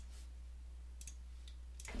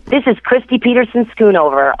This is Christy Peterson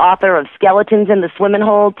Schoonover, author of Skeletons in the Swimming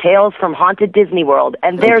Hole, Tales from Haunted Disney World,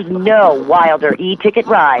 and there's no wilder e-ticket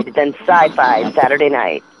ride than Sci-Fi Saturday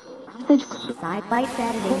Night. Sci-Fi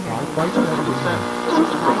Saturday Night. Sci-Fi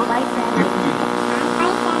Saturday Night.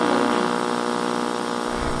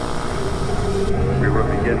 We will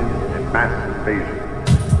begin a mass invasion.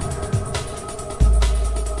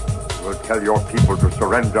 We'll tell your people to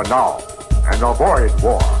surrender now and avoid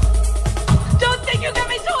war. Don't think you get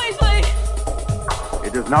me so easily!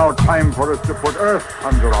 It is now time for us to put Earth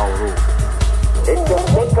under our rule. It's your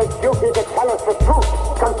sacred duty to tell us the truth.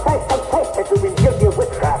 Confess that you've been guilty of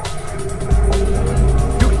witchcraft.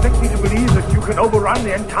 You expect me to believe that you can overrun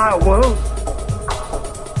the entire world?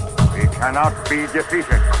 We cannot be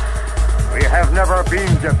defeated. We have never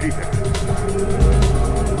been defeated.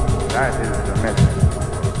 That is the message.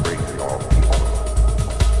 Bring your people.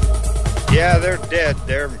 Yeah, they're dead.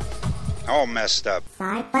 They're all messed up.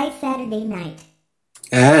 Sci-Fi Saturday Night.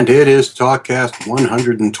 And it is TalkCast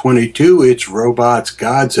 122. It's Robots,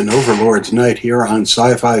 Gods, and Overlords night here on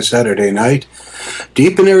Sci-Fi Saturday Night.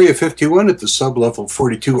 Deep in Area 51 at the Sublevel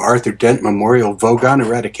 42 Arthur Dent Memorial Vogon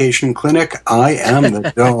Eradication Clinic, I am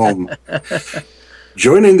the Dome.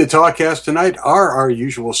 Joining the TalkCast tonight are our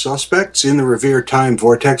usual suspects in the revered time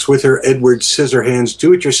vortex with her Edward Scissorhands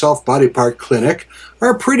Do-It-Yourself Body Part Clinic,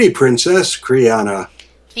 our pretty princess, Kriana.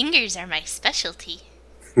 Fingers are my specialty.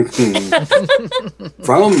 From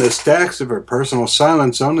the stacks of her personal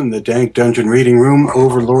silent zone in the dank dungeon reading room,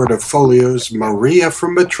 Overlord of Folios, Maria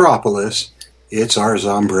from Metropolis, it's our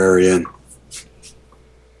Zombrarian.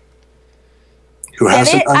 Who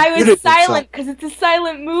hasn't I was unmuted silent because it's a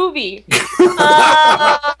silent movie.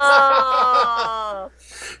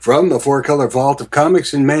 From the Four-Color Vault of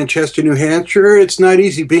Comics in Manchester, New Hampshire, it's not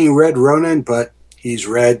easy being Red Ronin, but he's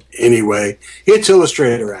red anyway. It's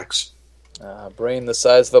Illustrator X. Brain the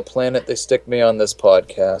size of a planet, they stick me on this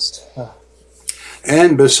podcast.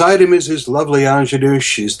 And beside him is his lovely ingenue.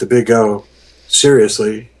 She's the big O.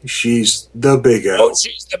 Seriously, she's the big O. Oh,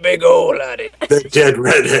 she's the big O, laddie. The dead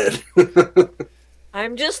redhead.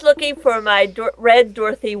 I'm just looking for my red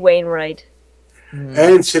Dorothy Wainwright.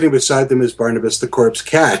 And sitting beside them is Barnabas the Corpse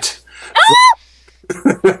Cat.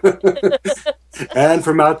 And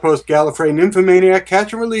from Outpost Gallifrey Nymphomaniac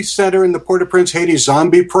Catch and Release Center in the Port-au-Prince Haiti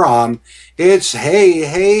Zombie Prom, it's Hey,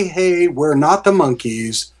 Hey, Hey, We're Not the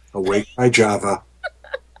Monkeys, Awake by Java.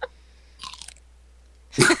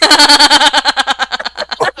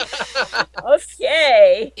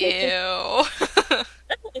 Okay. Ew.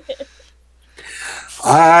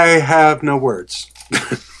 I have no words.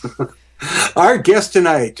 Our guests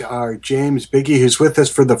tonight are James Biggie, who's with us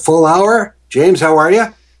for the full hour. James, how are you?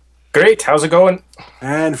 Great. How's it going?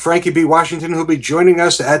 And Frankie B. Washington, who'll be joining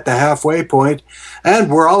us at the halfway point. And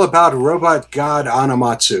we're all about robot god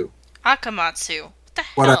Anamatsu. Akamatsu. What the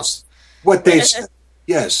hell? What else? What they said.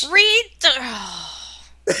 Yes. Read the...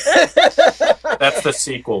 That's the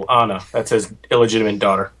sequel, Anna. That's his illegitimate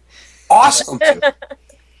daughter. Awesome.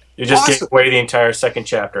 You just gave away the entire second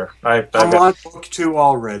chapter. I'm on book 2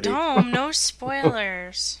 already. No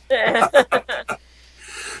spoilers.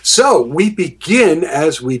 So, we begin,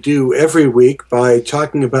 as we do every week, by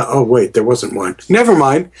talking about... Oh, wait, there wasn't one. Never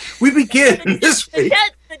mind. We begin this week.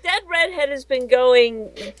 The Dead Redhead has been going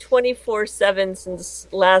 24/7 since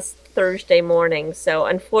last Thursday morning, so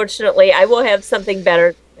unfortunately, I will have something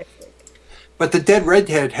better next week. But the Dead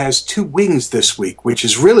Redhead has 2 wings this week, which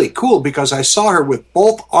is really cool because I saw her with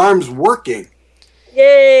both arms working.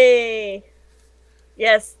 Yay!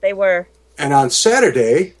 Yes, they were. And on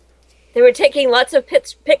Saturday... They were taking lots of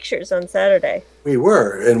pictures on Saturday. We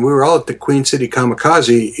were, and we were all at the Queen City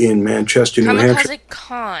Kamikaze in Manchester, New Hampshire.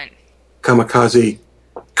 Kamikaze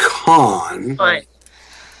Con.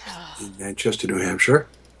 In Manchester, New Hampshire.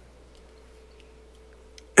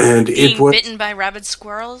 And Being it was... bitten by rabid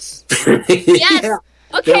squirrels? Yes! Yeah.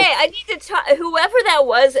 Okay, I need to talk... Whoever that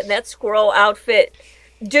was in that squirrel outfit...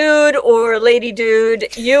 Dude or lady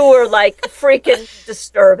dude, you were like freaking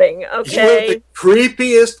disturbing, okay? You were the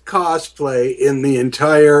creepiest cosplay in the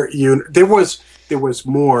entire There was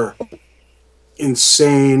more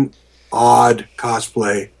insane, odd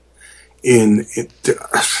cosplay in it.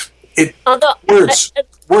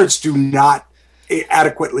 Words do not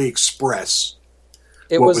adequately express.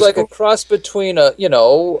 It was like a cross between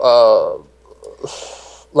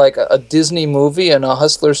like a Disney movie and a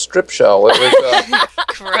Hustler strip show. It was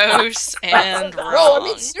gross and wrong. No, I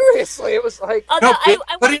mean seriously, it was like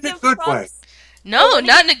but in a good way. No,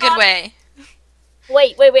 not in a good way.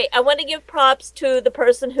 Wait. I want to give props to the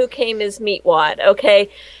person who came as Meatwad, okay?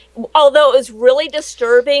 Although it was really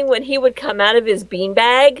disturbing when he would come out of his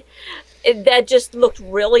beanbag, that just looked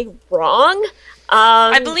really wrong.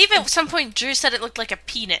 I believe at some point Drew said it looked like a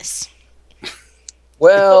penis.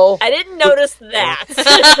 Well, I didn't notice that.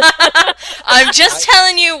 I'm just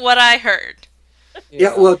telling you what I heard.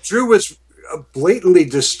 Yeah, well, Drew was blatantly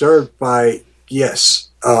disturbed by,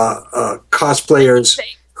 cosplayers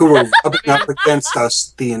who were rubbing up against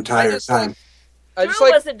us the entire time. Drew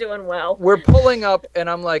wasn't doing well. We're pulling up, and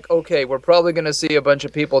I'm like, okay, we're probably going to see a bunch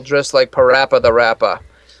of people dressed like Parappa the Rapper.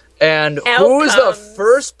 And who's the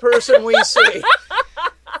first person we see?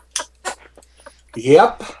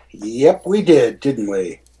 Yep, we did, didn't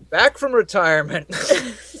we? Back from retirement.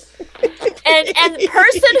 and the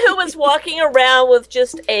person who was walking around with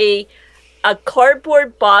just a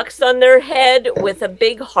cardboard box on their head with a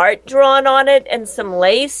big heart drawn on it and some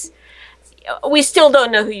lace, we still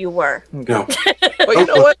don't know who you were. No. But you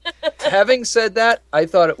know what? Having said that, I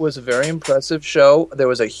thought it was a very impressive show. There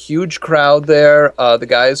was a huge crowd there. The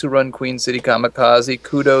guys who run Queen City Kamikaze,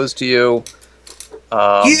 kudos to you.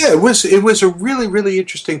 It was a really, really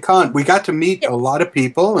interesting con. We got to meet a lot of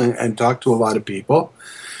people and talk to a lot of people.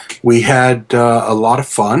 We had a lot of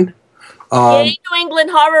fun. Yay, New England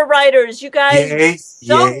horror writers! You guys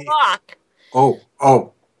don't rock.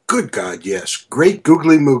 Oh, good God, yes. Great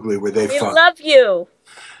googly moogly were they fun. We love you.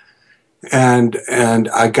 And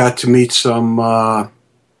I got to meet some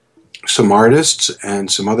artists and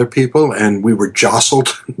some other people, and we were jostled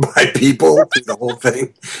by people through the whole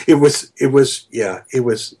thing. It was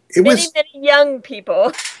many young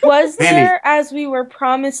people. Was there, as we were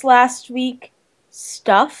promised last week,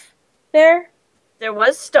 stuff there? There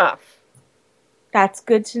was stuff. That's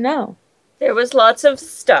good to know. There was lots of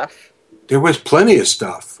stuff. There was plenty of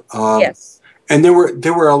stuff. Yes. And there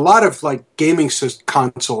were a lot of like gaming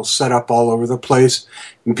consoles set up all over the place,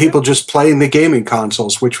 and people just playing the gaming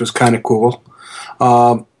consoles, which was kind of cool.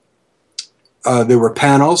 There were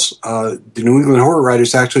panels. The New England Horror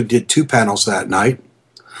Writers actually did 2 panels that night,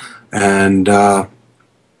 and all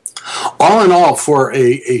in all, for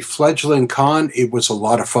a fledgling con, it was a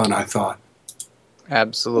lot of fun, I thought.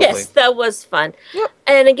 Absolutely. Yes, that was fun. Yep.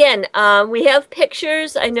 And again, we have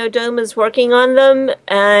pictures. I know Dome is working on them,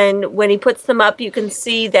 and when he puts them up, you can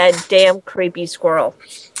see that damn creepy squirrel.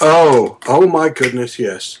 Oh my goodness,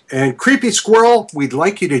 yes. And Creepy Squirrel, we'd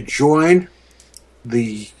like you to join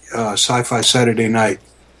the Sci-Fi Saturday Night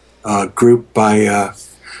group by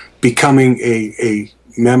becoming a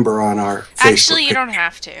member on our Facebook Actually, you don't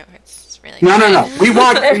have to. It's really No. We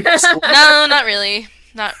want Creepy Squirrel. No, not really.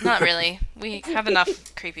 Not really. We have enough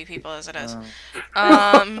creepy people as it is.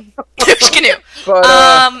 Douche canoe. But,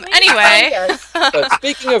 anyway. But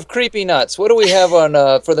speaking of creepy nuts, what do we have on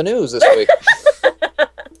for the news this week?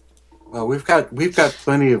 Well, we've got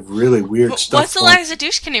plenty of really weird stuff. What's Eliza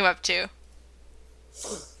Douche canoe up to?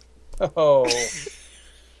 Oh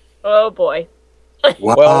boy.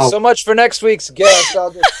 Wow. Well, so much for next week's guest.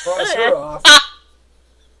 I'll just cross her off.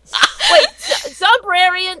 Wait,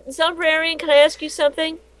 Zombrarian, can I ask you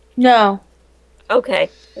something? No. Okay,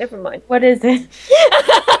 never mind. What is it?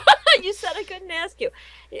 You said I couldn't ask you.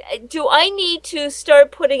 Do I need to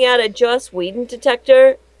start putting out a Joss Whedon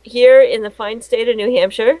detector here in the fine state of New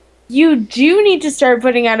Hampshire? You do need to start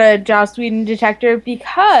putting out a Joss Whedon detector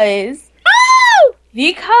because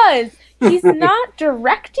he's not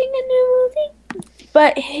directing a new movie,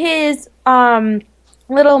 but his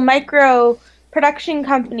little micro production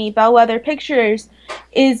company, Bellwether Pictures,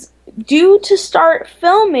 is due to start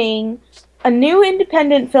filming a new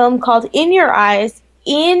independent film called In Your Eyes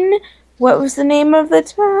in, what was the name of the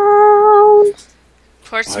town?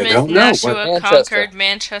 Portsmouth, Nashua, Concord,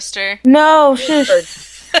 Manchester. No,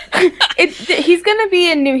 shush. He's going to be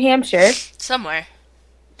in New Hampshire. Somewhere.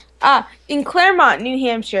 In Claremont, New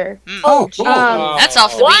Hampshire. Oh, cool. That's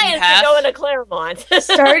off the Why beaten is path. he going to Claremont?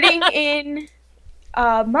 Starting in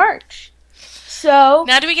March. So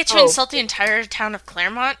now do we get to insult the entire town of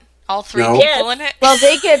Claremont? All 3 No. people in it? Well,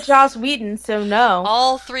 they get Joss Whedon, so no.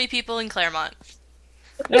 All 3 people in Claremont.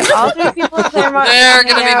 Yeah, all 3 people in Claremont. They're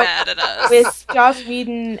going to be mad at us. With Joss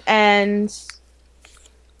Whedon and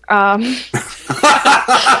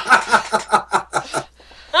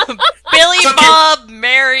Billy, Bob,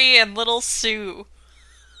 Mary, and Little Sue.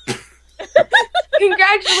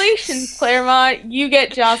 Congratulations, Claremont. You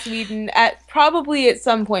get Joss Whedon probably at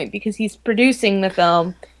some point because he's producing the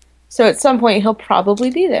film. So at some point he'll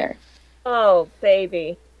probably be there. Oh,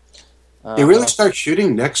 baby. They really start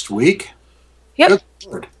shooting next week? Yep. Good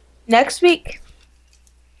Lord. Next week.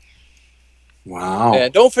 Wow.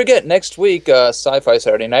 And don't forget, next week, Sci-Fi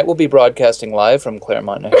Saturday Night, we'll be broadcasting live from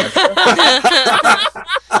Claremont, New Hampshire.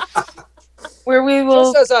 Where we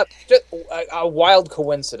will... Just as a wild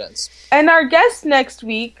coincidence. And our guest next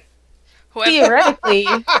week theoretically.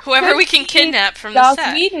 Whoever we can kidnap from the Joss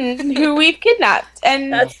set. Whedon, who we've kidnapped.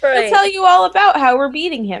 And That's right. he'll tell you all about how we're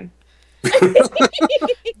beating him.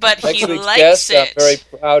 But he Next week's likes guest, I'm it. very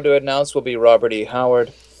proud to announce, will be Robert E.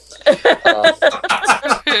 Howard.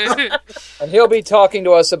 And he'll be talking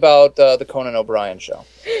to us about the Conan O'Brien show.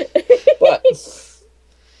 But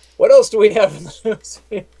what else do we have in the news?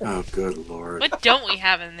 Oh, good Lord. What don't we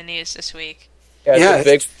have in the news this week? Yeah,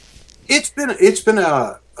 It's been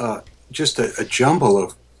just a jumble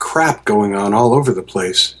of crap going on all over the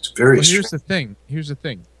place. It's very Well, strange. here's the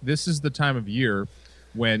thing. This is the time of year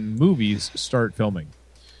when movies start filming.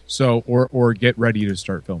 So or get ready to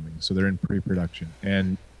start filming. So they're in pre-production.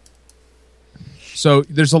 And so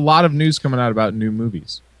there's a lot of news coming out about new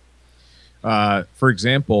movies. For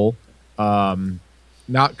example,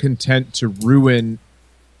 not content to ruin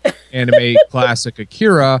anime classic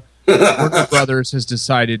Akira, Warner Brothers has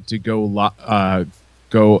decided to go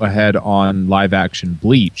ahead on live action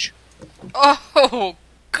Bleach. Oh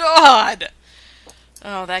God!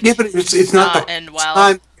 Oh, that Yeah, but it's not the end well.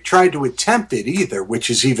 time they tried to attempt it either, which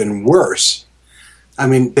is even worse. I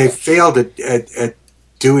mean, they failed at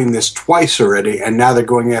doing this twice already, and now they're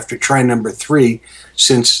going after try number 3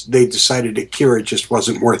 since they decided Akira just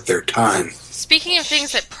wasn't worth their time. Speaking of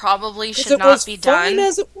things that probably should not be done,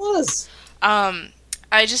 as it was.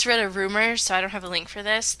 I just read a rumor, so I don't have a link for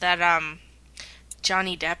this, that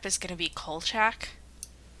Johnny Depp is going to be Kolchak.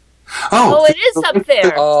 Oh, it is up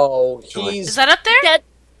there. Oh, Is that up there?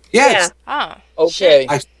 Yes. Oh. Okay.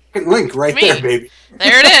 I link right Me. there, baby.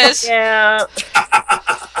 There it is. Yeah.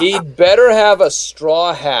 He'd better have a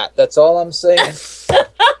straw hat. That's all I'm saying. If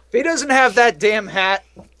he doesn't have that damn hat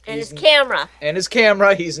And his camera. and his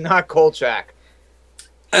camera, he's not Kolchak.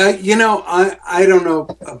 I don't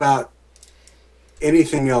know about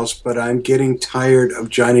anything else, but I'm getting tired of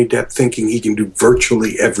Johnny Depp thinking he can do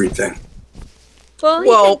virtually everything. Well, he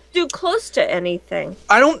can do close to anything.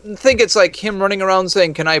 I don't think it's like him running around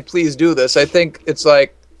saying, "Can I please do this?" I think it's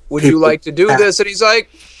like, "Would you like to do this?" And he's like,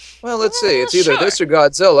 "Well, let's see. It's either this or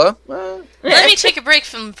Godzilla." Let me take a break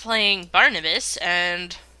from playing Barnabas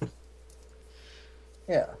and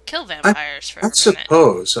kill vampires for a minute.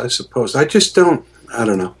 I suppose. I just don't. I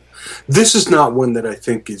don't know. This is not one that I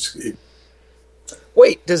think is.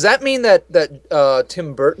 Wait, does that mean that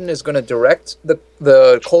Tim Burton is going to direct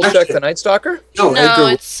the Kolchak the Night Stalker? No,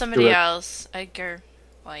 Edgar it's somebody direct. else. Edgar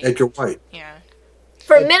White. Edgar White. Yeah.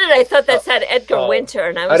 For a minute, I thought that said Edgar Winter,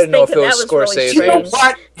 and I was didn't know if thinking it that was was really Scorsese.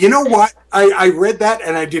 strange. You know what? I read that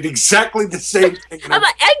and I did exactly the same thing. I'm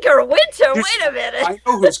like, Edgar Winter? Wait a minute. I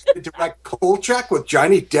know who's going to direct Kolchak with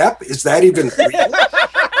Johnny Depp. Is that even real?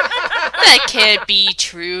 That can't be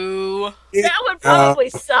true. That would probably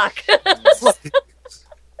suck.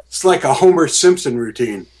 It's like a Homer Simpson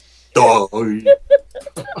routine. Oh,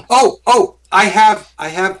 I have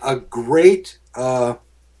a great,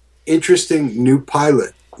 interesting new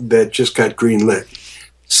pilot that just got greenlit.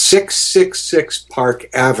 666 Park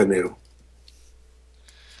Avenue.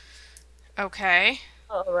 Okay.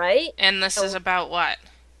 All right. And this is about what?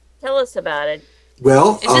 Tell us about it.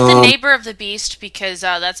 Well, Is it the neighbor of the beast? Because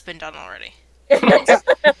that's been done already.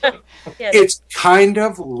 It's kind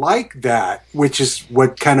of like that, which is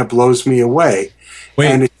what kind of blows me away.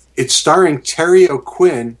 And it's starring Terry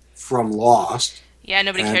O'Quinn from Lost. Yeah,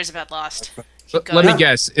 nobody cares about Lost. Let me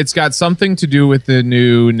guess. It's got something to do with the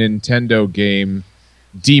new Nintendo game,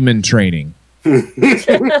 Demon Training.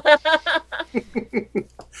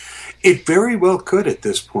 It very well could at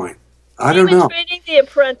this point. I don't know. Training the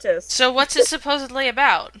Apprentice. So what's it supposedly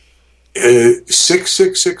about?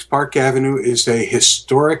 666 Park Avenue is a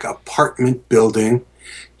historic apartment building.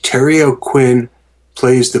 Terry O'Quinn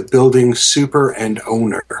plays the building's super and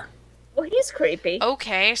owner. Well, he's creepy.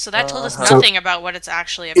 Okay, so that told us So- nothing about what it's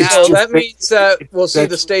actually It's about. So that means that we'll see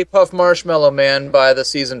the Stay Puft Marshmallow Man by the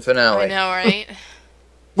season finale. I know, right?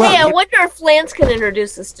 Hey, I wonder if Lance can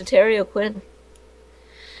introduce us to Terry O'Quinn.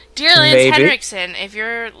 Dear Lance Maybe. Henriksen, if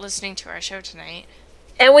you're listening to our show tonight...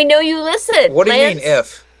 And we know you listen. What do you Lance. mean,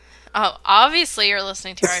 if? Oh, obviously you're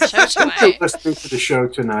listening to our show You're tonight. listening to the show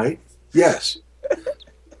tonight. Yes.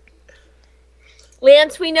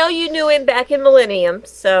 Lance, we know you knew him back in Millennium,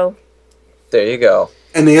 so... There you go.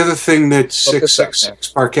 And the other thing that Look this up, 666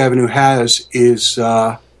 Park Avenue has is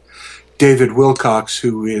David Wilcox,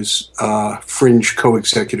 who is Fringe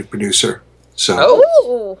co-executive producer.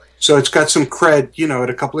 So, so it's got some cred, at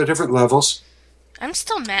a couple of different levels. I'm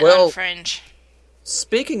still mad Well, on Fringe.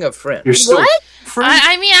 Speaking of Fringe. You're still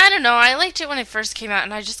I mean, I don't know. I liked it when it first came out,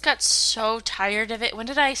 and I just got so tired of it. When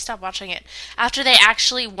did I stop watching it? After they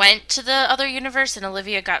actually went to the other universe and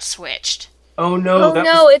Olivia got switched. Oh no! Oh that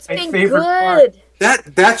no, was it's my been favorite good. part.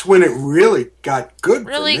 that's when it really got good.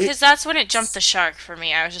 Really, for me. because that's when it jumped the shark for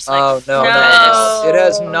me. I was just like, Oh no, no. it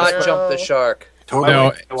has not jumped the shark. Totally.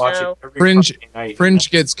 No, I watch it every Fringe fucking night.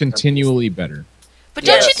 gets continually better. But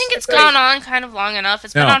don't you Yes, think it's agreed. gone on kind of long enough?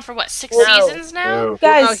 It's been No. on for what, 6 No. seasons now? No. Now,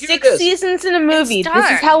 Guys, here 6 it is. seasons in a movie. It's This is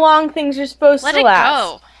done. how long things are supposed Let to it last.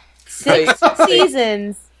 go. 6 Right.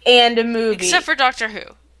 seasons and a movie. Except for Doctor Who.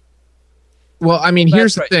 Well, I mean, That's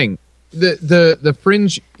here's right. the thing: the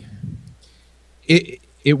Fringe,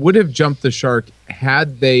 it would have jumped the shark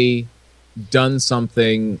had they done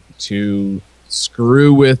something to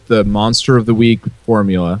screw with the Monster of the Week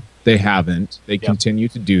formula. They haven't. They continue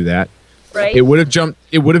to do that. Right. It would have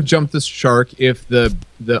jumped the shark if the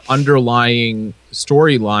underlying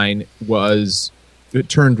storyline it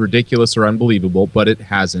turned ridiculous or unbelievable, but it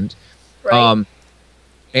hasn't. Right.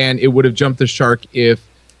 And it would have jumped the shark if,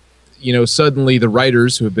 suddenly the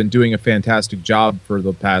writers who have been doing a fantastic job for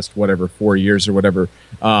the past 4 years or whatever,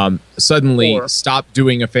 suddenly stopped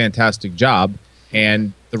doing a fantastic job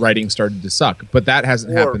and the writing started to suck. But that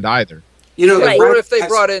hasn't happened either. Or if they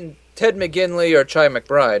brought in Ted McGinley or Chi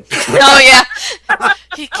McBride. Oh, yeah.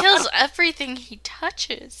 He kills everything he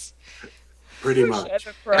touches. Pretty much.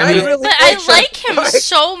 But I like him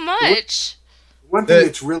so much. One thing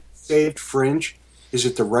that's really saved Fringe is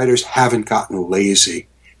that the writers haven't gotten lazy.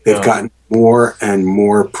 They've gotten more and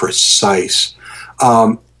more precise.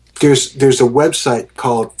 There's a website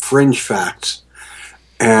called Fringe Facts,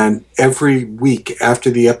 and every week after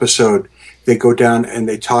the episode, they go down and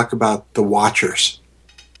they talk about the watchers,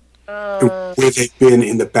 where they've been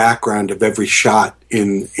in the background of every shot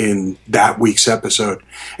in that week's episode.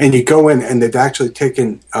 And you go in, and they've actually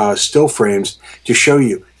taken still frames to show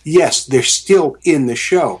you, yes, they're still in the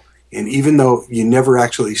show. And even though you never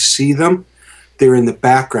actually see them, they're in the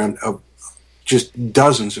background of just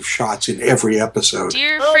dozens of shots in every episode.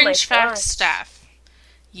 Dear Fringe Facts staff,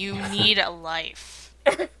 you need a life.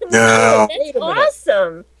 No. That's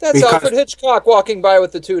awesome. That's Because- Alfred Hitchcock walking by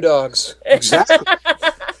with the 2 dogs. Exactly.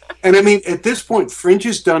 And I mean, at this point, Fringe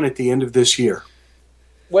is done at the end of this year.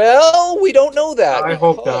 Well, we don't know that. I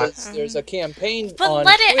hope not. because There's a campaign But on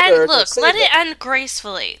let it Twitter end. to Look, say let it that. end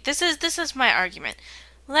gracefully. This is my argument.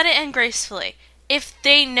 Let it end gracefully. If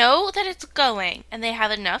they know that it's going and they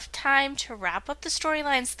have enough time to wrap up the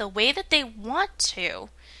storylines the way that they want to,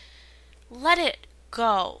 let it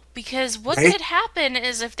go. Because what Hey. could happen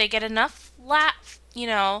is if they get enough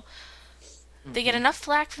they get enough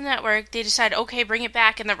flack from the network, they decide, okay, bring it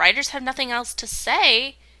back, and the writers have nothing else to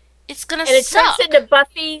say, it's gonna And it suck. turns into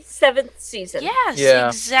Buffy 7th season. Yes, Yeah.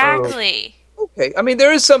 exactly. Okay, I mean,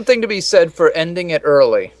 there is something to be said for ending it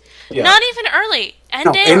early. Yeah. Not even early. End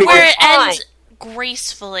No, it ending where it it ends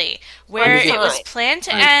gracefully. Where On it was time. planned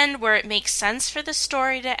to end, where it makes sense for the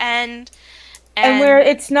story to end. and where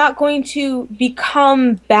it's not going to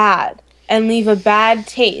become bad and leave a bad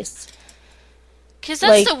taste. Because that's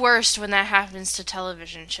like- the worst when that happens to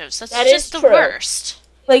television shows. That's That is just the true. worst.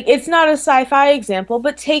 Like, it's not a sci-fi example,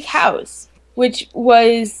 but take House, which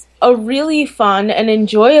was a really fun and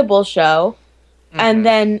enjoyable show. And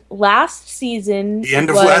then last season The end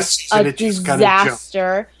of was last season, a it just kinda jumped.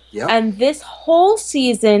 disaster. Yep. And this whole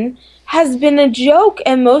season has been a joke,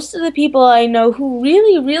 and most of the people I know who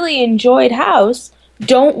really, really enjoyed House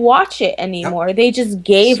don't watch it anymore. They just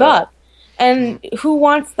gave up. And who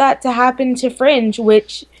wants that to happen to Fringe,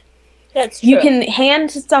 which That's true. you can hand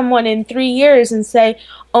to someone in 3 years and say,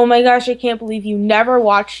 oh my gosh, I can't believe you never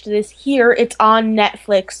watched this. Here, it's on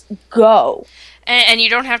Netflix. Go. And you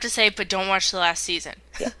don't have to say, but don't watch the last season.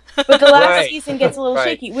 But the last Right. season gets a little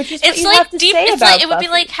Right. shaky, which is what It's you like have to deep. say It's about like it would be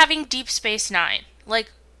Buffy. like having Deep Space Nine.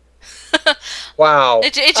 Like Wow.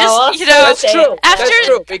 it just Oh, you know that's true. after That's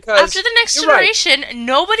true, because after the Next you're right. Generation,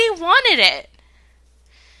 nobody wanted it.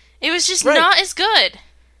 It was just Right. not as good.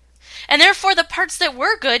 And therefore, the parts that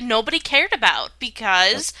were good, nobody cared about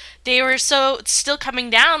because they were still coming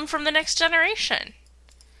down from the Next Generation.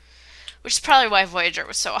 Which is probably why Voyager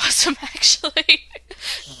was so awesome, actually.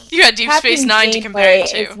 You had Deep Captain Space Nine to compare it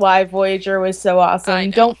Janeway to. is why Voyager was so awesome. I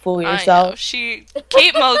know, Don't fool I know. yourself.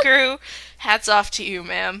 Kate Mulgrew, hats off to you,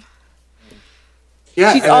 ma'am.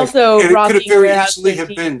 Yeah, She's and also it could have rocking very Warehouse easily have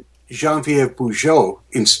 13. been Genevieve Bujold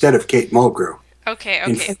instead of Kate Mulgrew. Okay,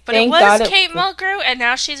 In- okay. But it Thank was God it- Kate Mulgrew, and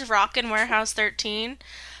now she's rocking Warehouse 13.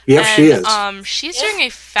 Yes, and, she is. She's doing a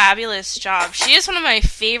fabulous job. She is one of my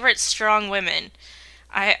favorite strong women,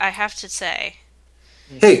 I have to say.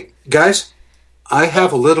 Hey, guys, I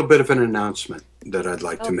have a little bit of an announcement that I'd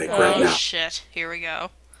like to make right Oh, now. shit. Here we go.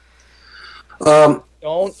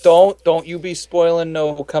 Don't you be spoiling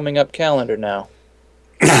no coming up calendar now.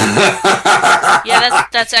 Yeah,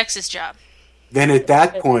 that's X's job. Then at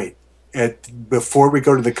that point, before we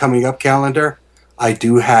go to the coming up calendar, I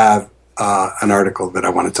do have an article that I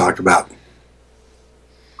want to talk about.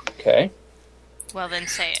 Okay. Well, then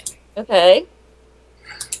say it. Okay.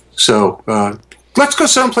 So let's go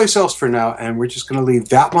someplace else for now, and we're just going to leave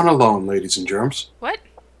that one alone, ladies and germs. What?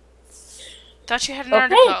 Thought you had an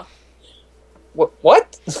article.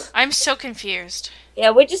 What? I'm so confused.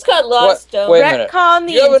 Yeah, we just got lost. Wait a minute. Retcon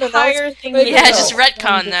the You have an entire announcement thing. to make? Yeah, No. just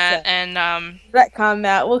retcon that and Retcon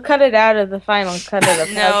that. We'll cut it out of the final cut of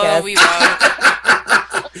the no, podcast. we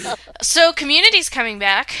won't. So, Community's coming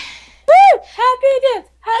back. Woo! Happiness!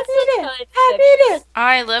 Happiness! Happiness!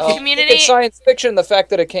 I love Community. It's science fiction, the fact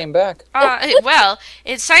that it came back. Well,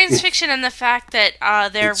 it's science fiction and the fact that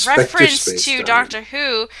their Inspector reference to Spacetime. Doctor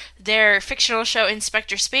Who, their fictional show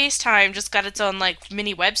Inspector Spacetime, just got its own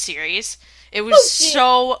mini web series. It was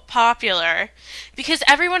so popular because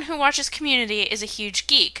everyone who watches Community is a huge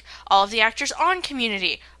geek. All of the actors on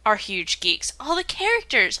Community are huge geeks. All the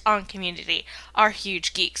characters on Community are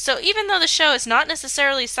huge geeks. So even though the show is not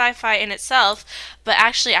necessarily sci-fi in itself, but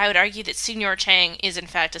actually I would argue that Senor Chang is in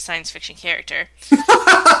fact a science fiction character.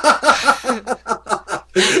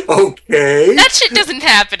 Okay. That shit doesn't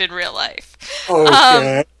happen in real life.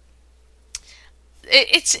 Okay.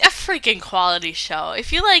 It's a freaking quality show.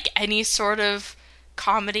 If you like any sort of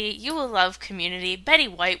comedy, you will love Community. Betty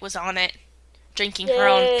White was on it, drinking her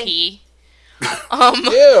own Yay. pee. Ew.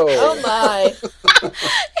 Oh my.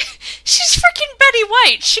 She's freaking Betty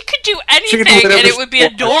White. She could do could do anything whatever and it would be she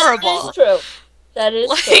adorable. That is true. That is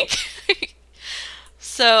true.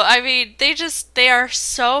 So, I mean, they are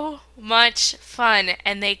so much fun,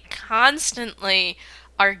 and they constantly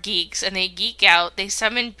are geeks, and they geek out. They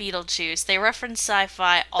summon Beetlejuice. They reference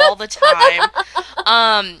sci-fi all the time.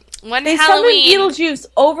 When They Halloween... summoned Beetlejuice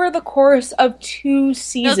over the course of 2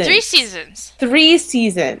 seasons. No, 3 seasons. 3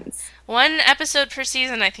 seasons. 1 episode per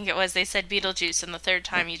season, I think it was, they said Beetlejuice, and the 3rd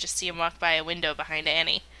time you just see him walk by a window behind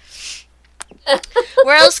Annie.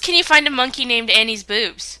 Where else can you find a monkey named Annie's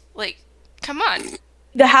boobs? Come on.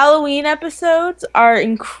 The Halloween episodes are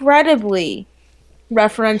incredibly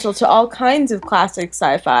referential to all kinds of classic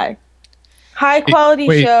sci-fi. High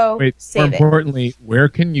quality show. More Save it. importantly, where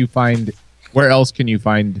else can you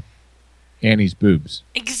find Annie's boobs?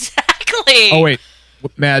 Exactly. Oh wait,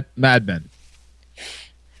 Mad Men.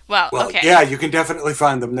 Well, Well, okay. yeah, you can definitely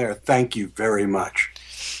find them there. Thank you very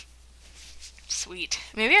much. Sweet.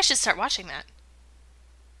 Maybe I should start watching that.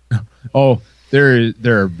 Oh, there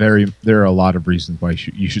are a lot of reasons why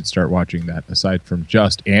you should start watching that. Aside from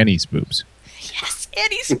just Annie's boobs. Yes,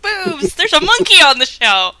 Annie's boobs. There's a monkey on the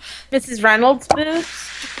show. Mrs. Reynolds' boobs.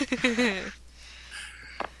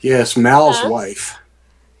 Yes, Mal's wife.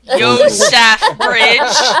 Yo,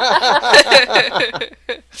 Staffbridge.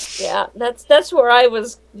 Yeah, that's where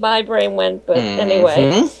my brain went, but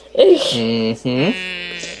anyway.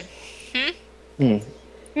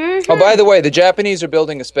 Oh, by the way, the Japanese are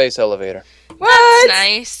building a space elevator. That's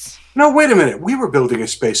nice. No, wait a minute. We were building a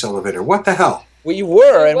space elevator. What the hell? We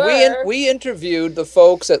were, and we interviewed the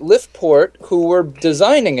folks at Liftport who were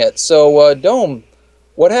designing it. So, Dome,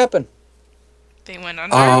 what happened? They went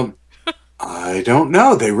under. I don't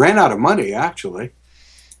know. They ran out of money, actually.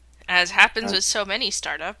 As happens with so many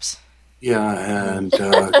startups. Yeah, and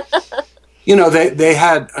they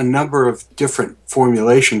had a number of different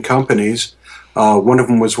formulation companies. One of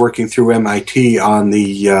them was working through MIT on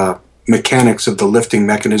the mechanics of the lifting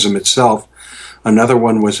mechanism itself. Another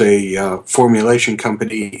one was a formulation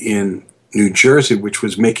company in New Jersey, which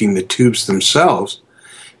was making the tubes themselves.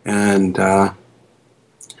 And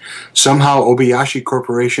somehow Obayashi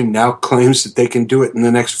Corporation now claims that they can do it in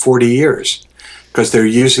the next 40 years because they're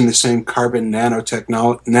using the same carbon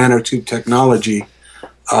nanotube technology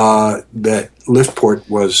that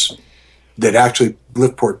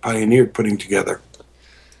Liftport pioneered putting together.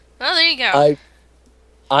 Well, there you go.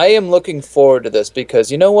 I am looking forward to this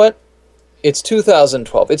because you know what? It's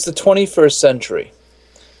 2012. It's the 21st century.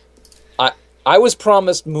 I was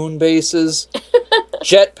promised moon bases,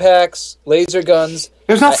 jetpacks, laser guns.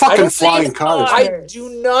 There's no fucking flying cars. I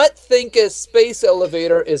do not think a space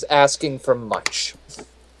elevator is asking for much.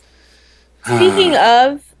 Speaking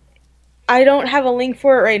of, I don't have a link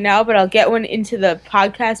for it right now, but I'll get one into the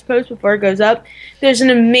podcast post before it goes up. There's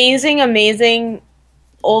an amazing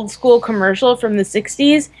old school commercial from the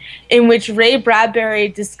 60s in which Ray Bradbury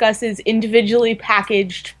discusses individually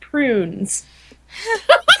packaged prunes.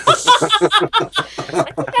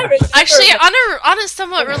 Actually, on a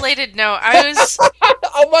somewhat related note, I was...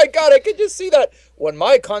 Oh my god, I could just see that. When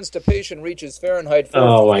my constipation reaches Fahrenheit 4.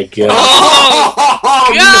 Oh my god.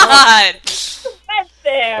 Oh god!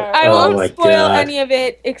 I Oh won't my spoil God. any of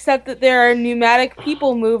it except that there are pneumatic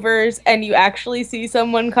people movers and you actually see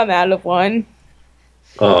someone come out of one.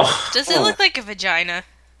 Oh. Does it look like a vagina?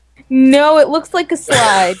 No, it looks like a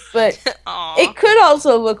slide, but it could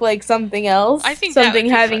also look like something else. I think that something would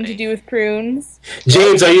be having funny. to do with prunes.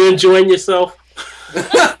 James, are you enjoying yourself? Please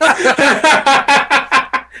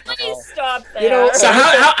stop there. You know, so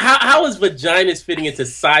how is vaginas fitting into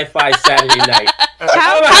Sci-Fi Saturday Night?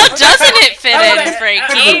 How doesn't it fit in, I don't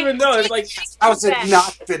Frankie? even know. It's like, how's it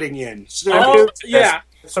not fitting in? Oh, yeah.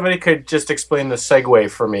 If somebody could just explain the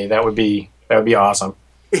segue for me, that would be awesome.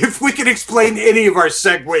 If we could explain any of our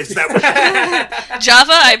segues, that would.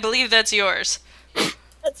 Java, I believe that's yours.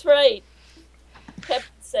 That's right. Pep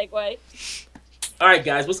segue. All right,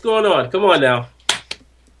 guys, what's going on? Come on now.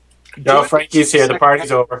 No, Frankie's here. The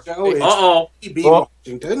party's over. Uh-oh. E.B.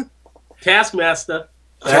 Washington. Taskmaster.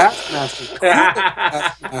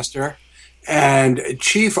 Taskmaster, and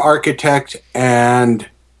chief architect and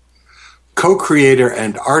co-creator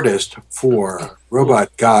and artist for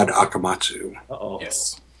Robot God Akamatsu. Uh-oh.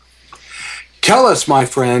 Yes. Tell us, my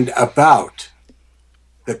friend, about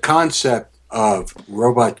the concept of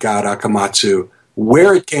Robot God Akamatsu,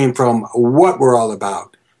 where it came from, what we're all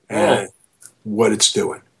about, and what it's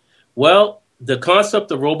doing. Well, the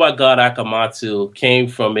concept of Robot God Akamatsu came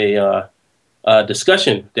from a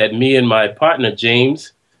discussion that me and my partner,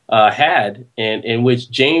 James, had, and in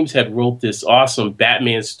which James had wrote this awesome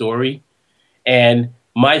Batman story. And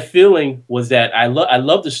my feeling was that I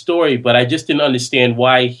love the story, but I just didn't understand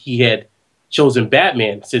why he had chosen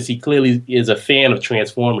Batman, since he clearly is a fan of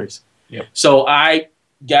Transformers. Yep. So I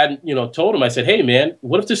told him, I said, hey, man,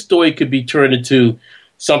 what if this story could be turned into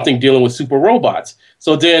something dealing with super robots?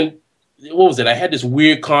 So then, what was it? I had this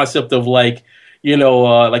weird concept of like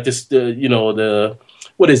this,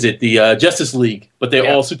 what is it? The Justice League, but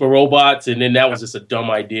they're all super robots. And then that was just a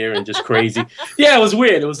dumb idea and just crazy. Yeah, it was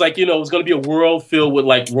weird. It was like, it was going to be a world filled with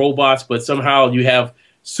like robots, but somehow you have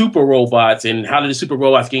super robots, and how did the super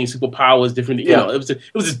robots gain superpowers? Different, it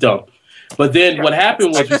was just dumb. But then what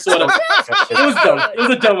happened was we sort of, it was dumb. It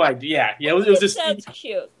was a dumb idea. Yeah, it was just. Sounds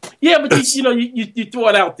cute. Yeah, but you throw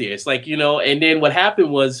it out there. It's like, and then what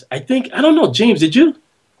happened was, I don't know, James,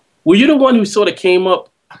 were you the one who sort of came up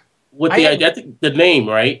with the name,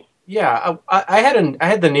 right? Yeah, I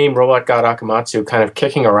had the name Robot God Akamatsu kind of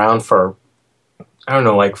kicking around for, I don't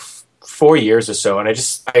know, like 4 years or so, and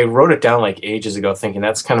I wrote it down like ages ago, thinking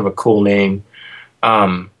that's kind of a cool name.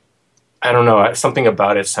 I don't know, something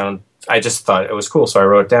about it I just thought it was cool, so I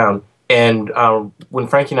wrote it down. And when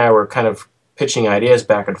Frankie and I were kind of pitching ideas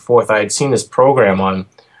back and forth, I had seen this program on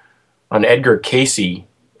Edgar Casey.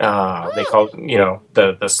 They call it,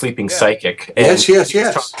 the sleeping psychic. And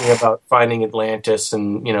Yes. Talking about finding Atlantis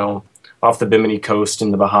and off the Bimini coast in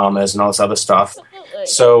the Bahamas and all this other stuff. Absolutely.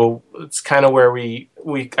 So it's kind of where I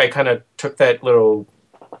kind of took that little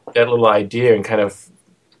idea and kind of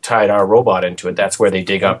tied our robot into it. That's where they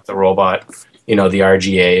dig up the robot. The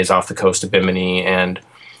RGA is off the coast of Bimini, and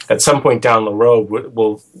at some point down the road,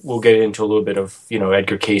 we'll get into a little bit of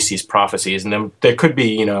Edgar Casey's prophecies, and then there could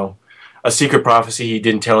be a secret prophecy he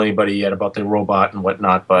didn't tell anybody yet about the robot and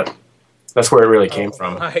whatnot. But that's where it really came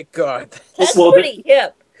from. My God, that's pretty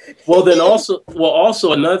hip. Well, then also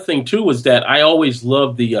another thing too was that I always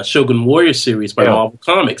loved the Shogun Warrior series by Marvel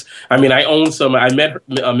Comics. I mean, I own some. I met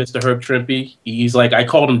Mr. Herb Trimpe. He's like, I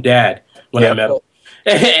called him Dad when I met him.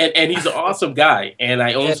 And he's an awesome guy, and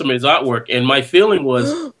I own some of his artwork. And my feeling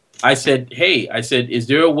was, I said, is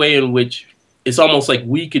there a way in which it's almost like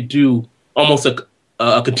we could do almost a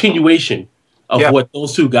continuation of what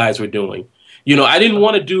those two guys were doing? I didn't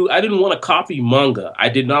want to copy manga. I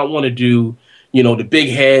did not want to do, the big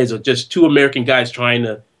heads or just two American guys trying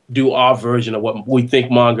to do our version of what we think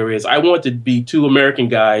manga is. I wanted to be two American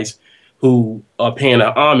guys who are paying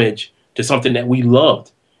homage to something that we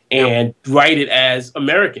loved. And write it as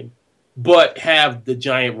American, but have the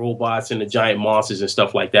giant robots and the giant monsters and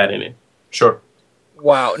stuff like that in it. Sure.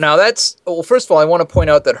 Wow. Now first of all, I want to point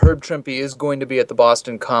out that Herb Trimpe is going to be at the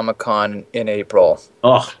Boston Comic Con in April.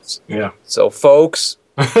 Oh, yeah. So, folks.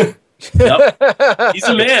 He's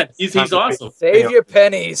a man. He's awesome. Save your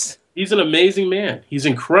pennies. He's an amazing man. He's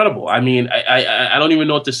incredible. I mean, I don't even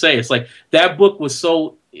know what to say. It's like that book was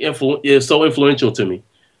so influential to me.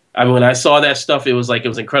 I mean, when I saw that stuff, it was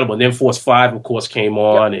incredible. And then Force 5, of course, came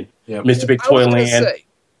on, and Mr. Big Toyland.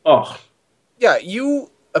 Yeah,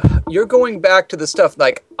 you're going back to the stuff.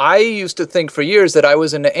 Like, I used to think for years that I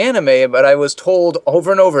was into anime, but I was told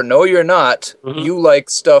over and over, no, you're not. Mm-hmm. You like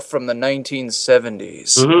stuff from the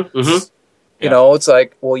 1970s. Mm-hmm. Mm-hmm. It's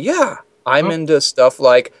like, well, yeah, I'm into stuff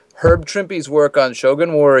like Herb Trimpe's work on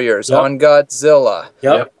Shogun Warriors, Yep. on Godzilla,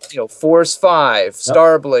 Yep. Force 5,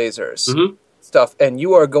 Star Blazers, Mhm. stuff, and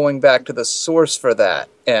you are going back to the source for that.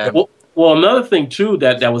 And Well, another thing too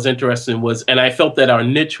that was interesting was, and I felt that our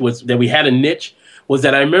niche was that we had a niche. Was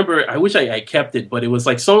that I remember? I wish I kept it, but it was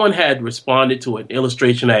like someone had responded to an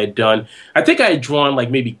illustration I had done. I think I had drawn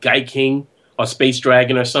like maybe Guy King or Space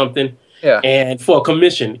Dragon or something. Yeah. And for a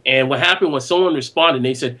commission. And what happened was someone responded. And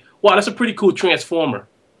they said, "Wow, that's a pretty cool Transformer."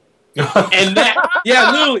 And that,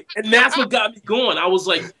 yeah, literally, and that's what got me going. I was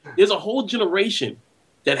like, "There's a whole generation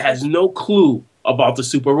that has no clue about the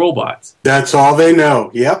super robots." That's all they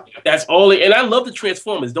know. Yep. That's all. And I love the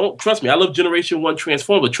Transformers. Don't trust me. I love Generation 1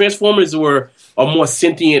 Transformers. Transformers are more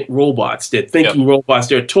sentient robots. They're thinking robots.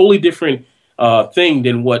 They're a totally different thing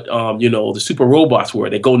than what the super robots were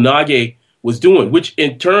that Go Nage was doing, which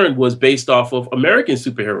in turn was based off of American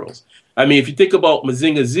superheroes. I mean, if you think about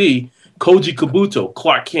Mazinga Z, Koji Kabuto,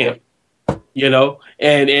 Clark Kent,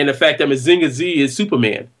 and the fact that Mazinga Z is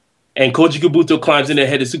Superman. And Koji Kabuto climbs in the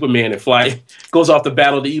head of Superman and goes off to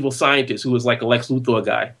battle the evil scientist who was like a Lex Luthor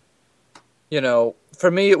guy. For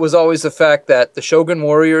me, it was always the fact that the Shogun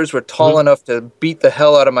Warriors were tall enough to beat the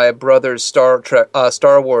hell out of my brother's Star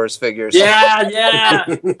Wars figures. Yeah.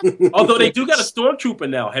 Although they do got a stormtrooper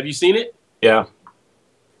now. Have you seen it? Yeah.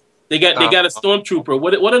 They got a stormtrooper.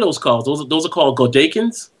 What are those called? Those are called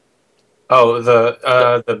Godakins. Oh,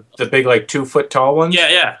 the big like 2 foot tall ones.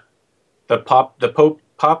 Yeah. The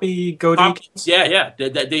Poppy Godakins. Yeah.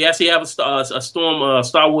 They actually have a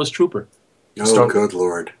Star Wars trooper. Oh, good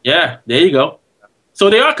Lord. Yeah, there you go. So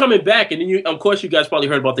they are coming back, and then of course, you guys probably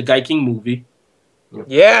heard about the Guy King movie.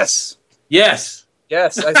 Yes. I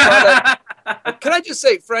saw that. Can I just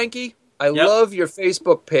say, Frankie, I love your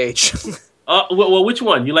Facebook page. Well, which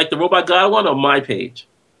one? You like the Robot God one or my page?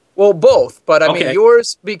 Well, both, but I mean Okay.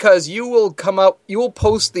 yours, because you will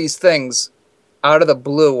post these things out of the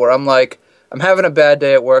blue where I'm like, I'm having a bad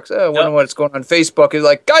day at work. I wonder what's going on Facebook. It's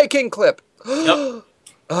like, Guy King clip.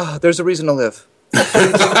 There's a reason to live.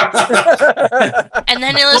 And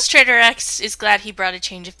then Illustrator X is glad he brought a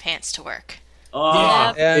change of pants to work.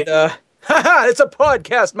 And it's a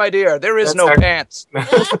podcast, my dear. There is no pants.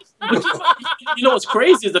 You know what's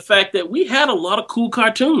crazy is the fact that we had a lot of cool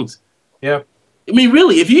cartoons. Yeah. I mean,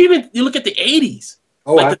 really, if you look at the 80s,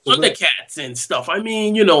 like absolutely. the Thundercats and stuff, I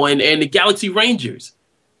mean, and the Galaxy Rangers.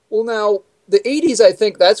 Well, now, the 80s, I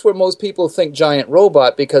think that's where most people think giant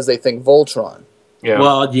robot because they think Voltron. Yeah.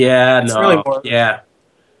 Well, yeah, It's no. really more- Yeah.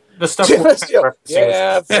 The stuff. Yeah.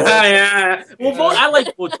 Yeah. Well, I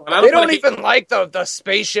like Voltron. They don't even like the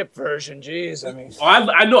spaceship version. Jeez, I mean.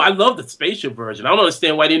 I know. I love the spaceship version. I don't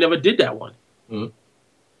understand why they never did that one. Mhm.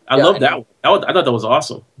 I love that one. I thought that was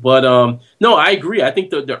awesome. But no, I agree. I think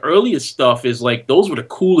the earliest stuff is like those were the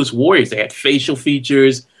coolest warriors. They had facial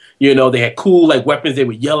features. They had cool like weapons. They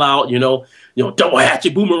would yell out. Double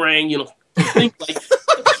hatchet, boomerang. Things like.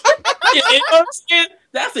 You know what I'm saying?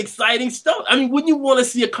 That's exciting stuff. I mean, wouldn't you want to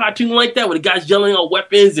see a cartoon like that where the guy's yelling out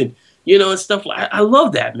weapons and stuff like? I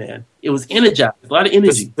love that, man. It was energized, a lot of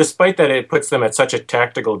energy. Despite that, it puts them at such a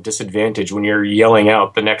tactical disadvantage when you're yelling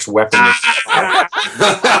out the next weapon.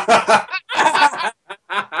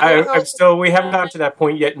 We haven't gotten to that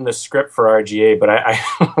point yet in the script for RGA, but I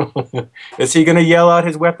is he going to yell out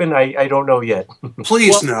his weapon? I don't know yet.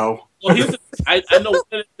 Please no. Well, I know one of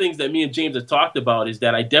the things that me and James have talked about is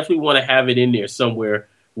that I definitely want to have it in there somewhere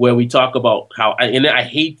where we talk about how, and I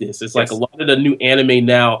hate this. It's like a lot of the new anime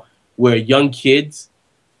now where young kids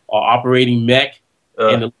are operating mech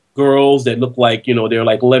and the girls that look like, they're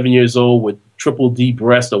like 11 years old with triple D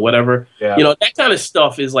breast or whatever. Yeah. That kind of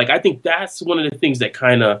stuff is like, I think that's one of the things that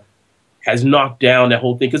kind of has knocked down that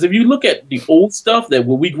whole thing. Because if you look at the old stuff that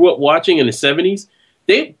when we grew up watching in the 70s,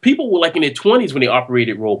 people were like in their 20s when they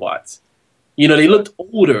operated robots. They looked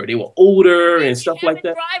older. They were older and stuff like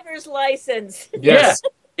that. Driver's license. Yes. Yeah,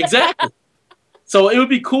 exactly. So it would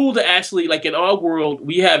be cool to actually, like in our world,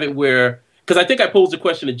 we have it where, because I think I posed a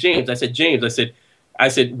question to James. I said, James, I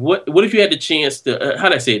said, what if you had the chance to, how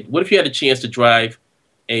did I say it? What if you had a chance to drive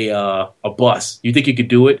a bus? You think you could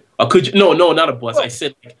do it? Or could you? No, not a bus. I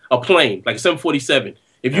said like a plane, like a 747.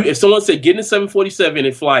 If someone said get in a 747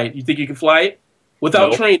 and fly it, you think you can fly it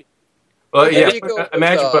without training? Well, yeah.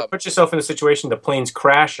 Imagine, but put yourself in a situation the plane's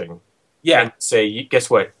crashing. Yeah. And say, guess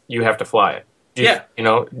what? You have to fly it. Do Yeah.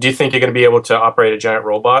 you think you're going to be able to operate a giant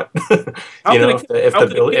robot?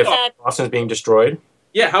 If Boston's being destroyed?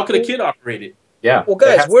 Yeah. How could a kid operate it? Yeah. Well,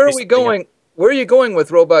 guys, where are we going? Where are you going with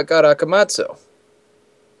Robot God Akamatsu?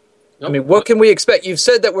 I mean, what can we expect? You've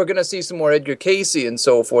said that we're going to see some more Edgar Casey and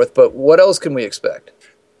so forth, but what else can we expect?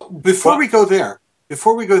 Before we go there,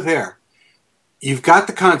 you've got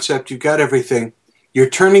the concept, you've got everything. You're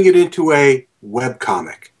turning it into a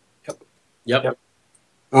webcomic. Yep.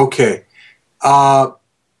 Okay. How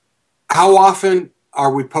often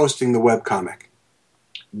are we posting the webcomic?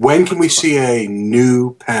 When can we see a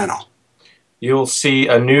new panel? You'll see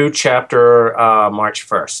a new chapter March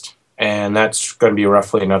 1st, and that's going to be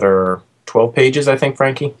roughly another 12 pages, I think,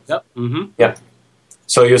 Frankie? Yep. Mm-hmm. Yep.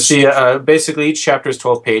 So you'll see basically each chapter is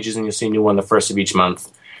 12 pages, and you'll see a new one the first of each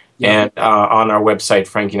month. Yep. And on our website,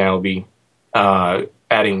 Frankie and I will be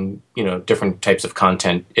adding different types of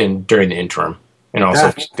content during the interim. And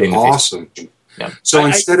also That's awesome. Yeah. So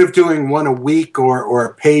instead of doing one a week or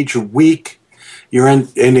a page a week, you're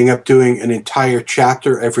ending up doing an entire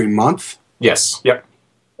chapter every month? Yes. Yep.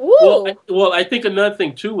 Well, I think another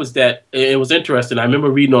thing, too, was that it was interesting. I remember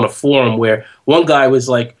reading on a forum where one guy was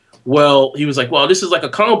like, well, this is like a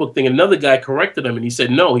comic book thing. And another guy corrected him, and he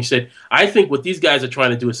said, no. He said, I think what these guys are trying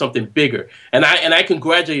to do is something bigger. And I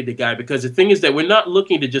congratulated the guy, because the thing is that we're not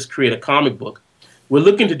looking to just create a comic book. We're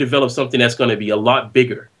looking to develop something that's going to be a lot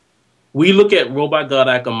bigger. We look at Robot God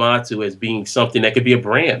Akamatsu as being something that could be a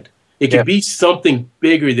brand. It could be something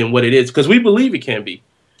bigger than what it is, because we believe it can be.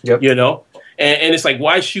 Yep. And it's like,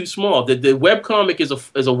 why shoot small? The webcomic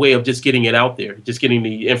is a way of just getting it out there, just getting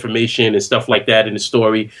the information and stuff like that in the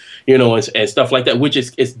story, and stuff like that, which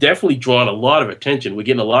is definitely drawn a lot of attention. We're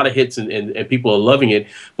getting a lot of hits and people are loving it.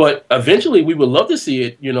 But eventually we would love to see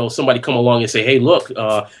it, somebody come along and say, hey, look,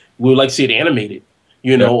 we would like to see it animated,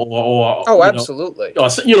 or absolutely. Or,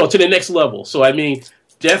 to the next level. So, I mean,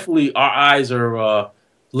 definitely our eyes are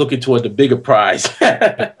looking toward the bigger prize.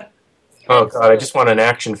 Oh, God, I just want an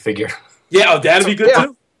action figure. Yeah, that'd be good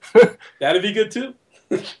too. That'd be good too.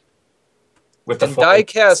 With the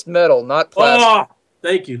die-cast metal, not plastic. Oh,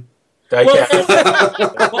 thank you. Die-cast.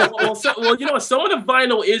 Well, some of the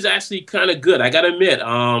vinyl is actually kind of good. I gotta admit.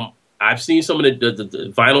 I've seen some of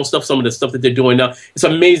the vinyl stuff, some of the stuff that they're doing now. It's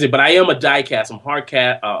amazing. But I am a die-cast. I'm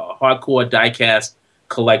hardcore die-cast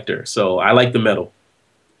collector. So I like the metal.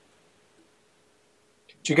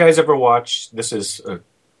 Did you guys ever watch? This is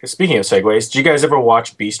speaking of segues. Did you guys ever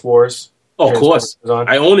watch Beast Wars? Oh, of course.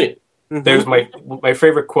 I own it. There's my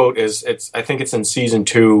favorite quote is I think it's in season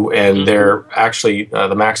 2, and they're actually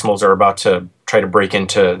the Maximals are about to try to break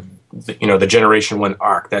into the Generation 1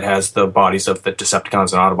 Ark that has the bodies of the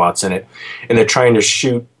Decepticons and Autobots in it, and they're trying to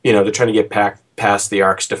shoot. They're trying to get past the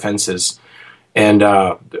Ark's defenses, and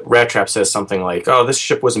Rat Trap says something like, "Oh, this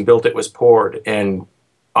ship wasn't built; it was poured." And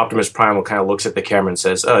Optimus Primal kind of looks at the camera and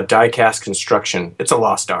says, "Die-cast construction. It's a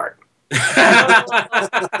lost art."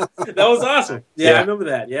 That was awesome. Yeah, I remember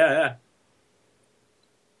that. Yeah.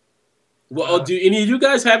 Well, do any of you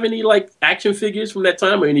guys have any action figures from that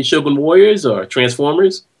time, or any Shogun Warriors or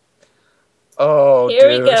Transformers? Oh,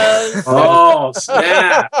 here he goes. Oh,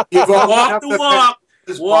 snap! Walk the walk.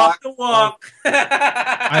 Walk the walk.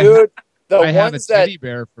 Dude, I have a teddy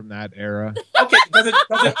bear from that era. Okay, does it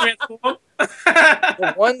transform?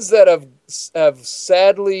 The ones that have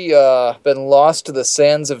sadly been lost to the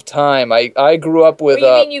sands of time. I grew up with. You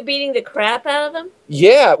mean you beating the crap out of them?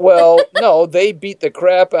 Yeah, well, no, they beat the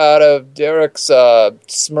crap out of Derek's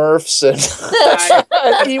Smurfs and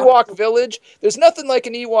Ewok Village. There's nothing like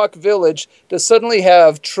an Ewok Village to suddenly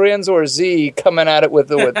have Transor Z coming at it with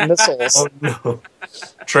missiles. Oh no,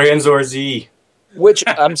 Transor Z. Which,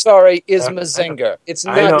 I'm sorry, is Mazinger. It's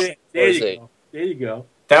not There you go.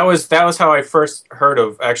 That was how I first heard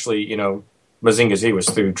of actually, Mazinger Z was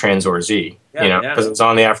through Transor Z. Because it was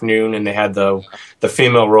on the afternoon, and they had the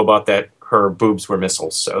female robot that her boobs were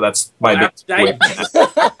missiles. So that's my big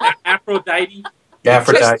Aphrodite.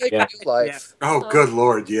 Aphrodite. Yeah. Life. Oh, good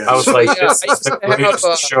Lord! Yes. I was like, this is the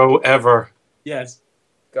greatest show ever. Yes.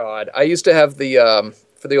 God, I used to have the.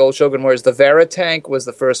 For the old Shogun Warriors, the Varitank was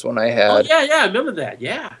the first one I had. Oh, yeah, I remember that.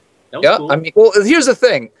 Yeah. That was cool. I mean, well, here's the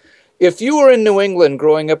thing. If you were in New England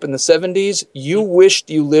growing up in the 70s, you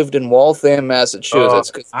wished you lived in Waltham,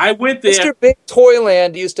 Massachusetts. I went there. Mr. Big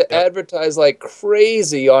Toyland used to advertise like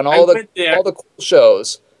crazy on all the cool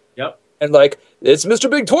shows. Yep. And it's Mr.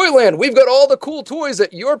 Big Toyland. We've got all the cool toys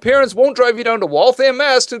that your parents won't drive you down to Waltham,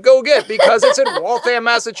 Mass to go get because it's in Waltham,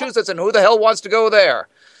 Massachusetts, and who the hell wants to go there?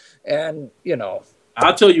 And,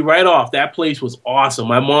 I'll tell you right off, that place was awesome.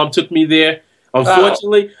 My mom took me there.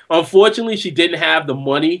 Unfortunately, she didn't have the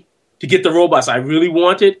money to get the robots I really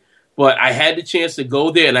wanted, but I had the chance to go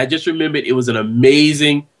there, and I just remembered it was an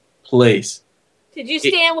amazing place. Did you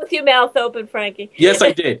stand with your mouth open, Frankie? Yes,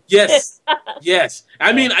 I did. Yes. Yes.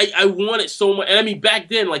 I mean, I wanted so much. And I mean, back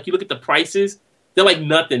then, you look at the prices, they're like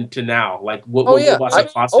nothing to now. Like what robots are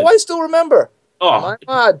costing. I still remember. Oh. My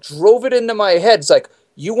mom drove it into my head. It's like,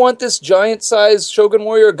 you want this giant-sized Shogun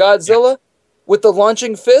Warrior Godzilla? with the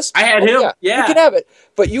launching fist. I had him. Yeah. You can have it,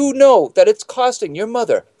 but you know that it's costing your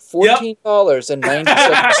mother $14.97.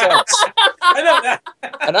 I know that.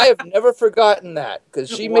 And I have never forgotten that because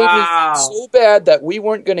she made me so bad that we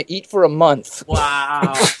weren't going to eat for a month.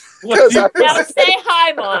 Wow. Now say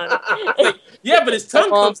hi, Mom. Yeah, but his tongue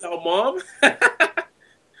comes out, Mom.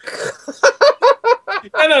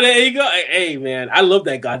 I know, there you go. Hey, man, I love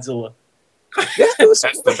that Godzilla. That's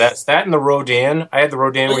the best. That and the Rodan. I had the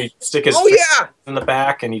Rodan where you stick his in the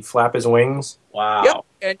back and he'd flap his wings. Wow. Yep.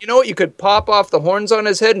 And you know what? You could pop off the horns on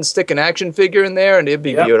his head and stick an action figure in there, and it'd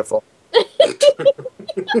be beautiful.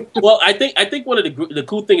 Well, I think one of the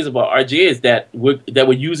cool things about RGA is that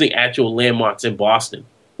we're using actual landmarks in Boston.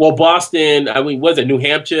 Well, Boston, I mean, was it New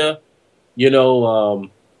Hampshire? You know,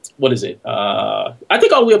 what is it? I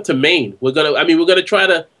think all the way up to Maine. We're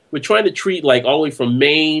trying to treat like all the way from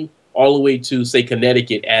Maine all the way to say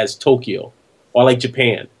Connecticut as Tokyo or like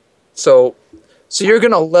Japan. So you're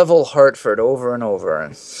gonna level Hartford over and over.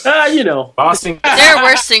 You know, Boston. There are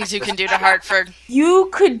worse things you can do to Hartford. You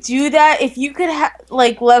could do that if you could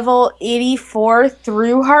level 84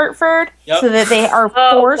 through Hartford, so that they are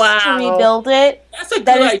forced to rebuild it.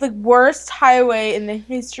 That is the worst highway in the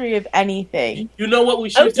history of anything. You know what we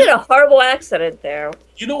should I was in a horrible accident there.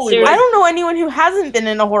 You know what I don't know anyone who hasn't been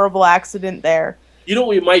in a horrible accident there. You know what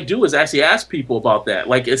we might do is actually ask people about that,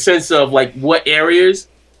 like a sense of like what areas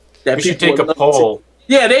that We people should take a poll.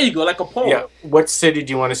 Yeah, there you go, like a poll. Yeah. What city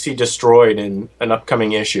do you want to see destroyed in an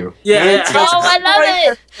upcoming issue? Yeah. Oh, I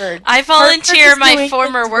love it. I volunteer Hartford is my doing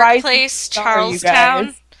former its rising workplace, star, you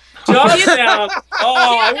Charlestown. Charlestown.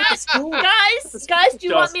 Oh, I went to school. Guys, do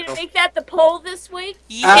you want me to make that the poll this week?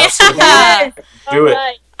 Yeah. Do it.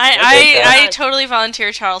 Right. I totally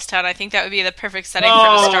volunteer Charlestown. I think that would be the perfect setting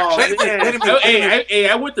for destruction. Hey,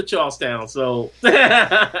 I went to Charlestown, so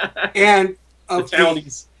And of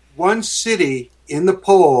the one city in the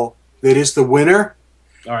poll that is the winner,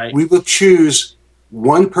 all right, we will choose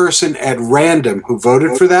one person at random who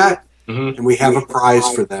voted for that, and we have a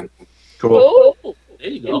prize for them. Cool. Ooh. There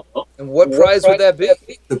you go. And what prize would that be?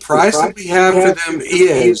 The prize that we have for them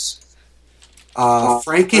is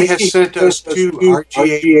Frankie has sent us 2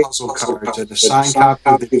 RGA puzzle cards and a signed copy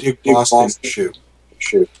of the Dick Boston issue.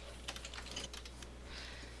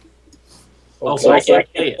 Oh, so I can't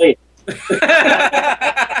play it.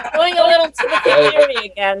 Going a little Timothy Leary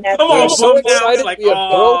again. Come on, so slow down. excited Like, we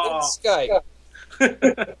have broken Skype.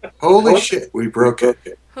 Holy shit, we broke it.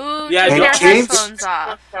 Who Yeah, took and their James- headphones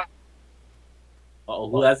off? Oh,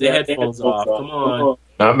 who has their headphones off? Come on.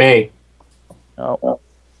 Not me. Oh.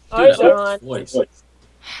 Ours Dude, are on. voice.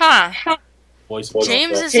 Huh. Voice.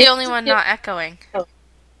 James is the only one not echoing.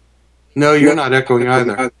 No, you're not echoing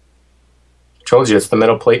either. Told you, it's the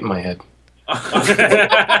metal plate in my head.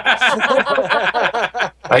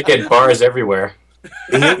 I get bars everywhere.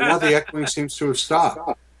 And yet now the echoing seems to have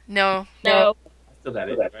stopped. No. No, Still got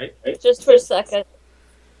it, right? just for a second.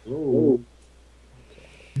 Ooh.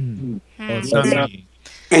 Well, it's not me.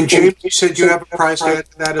 And James, you said you have a prize to add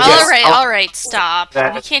to that as well? All right, stop.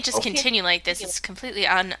 That- We can't just continue like this. It's completely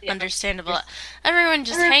understandable. Everyone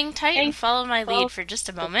just hang tight and follow my lead for just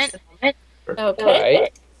a moment. Okay.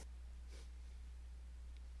 Right.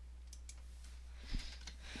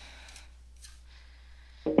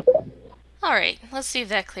 All right, let's see if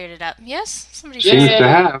that cleared it up. Yes? Somebody Seems should. to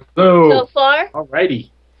have. So far? Alrighty.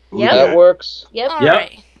 Yep. That works. Yep. All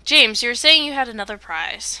right. James, you were saying you had another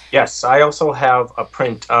prize. Yes, I also have a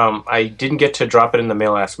print. I didn't get to drop it in the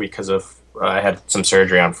mail last week because of I had some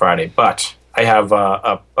surgery on Friday, but I have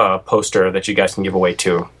a poster that you guys can give away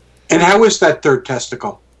too. And how is that third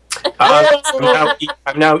testicle?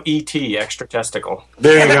 I'm now ET, extra testicle.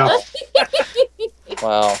 There you go.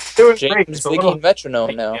 Wow. Doing James great. is It's a little Biggie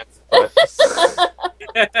metronome now.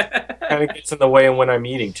 kind of gets in the way when I'm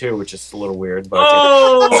eating too, which is a little weird. But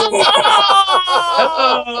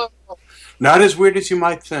Not as weird as you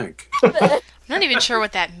might think. I'm not even sure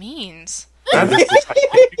what that means.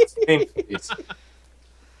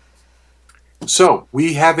 So,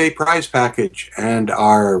 we have a prize package, and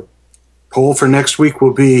our poll for next week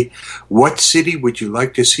will be, what city would you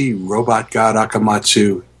like to see Robot God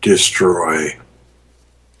Akamatsu destroy?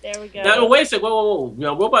 There we go. Now, wait a second. Whoa. You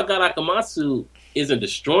know, Robot God Akamatsu isn't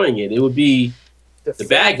destroying it. It would be the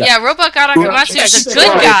bad guy. Yeah, Robot God Akamatsu is a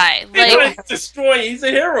good guy. Like, destroying. He's a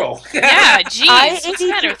hero. Yeah, geez. What's the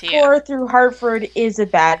matter with you? I-84 through Hartford is a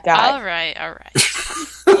bad guy. All right.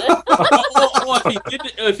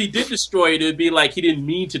 If he did destroy it, it would be like he didn't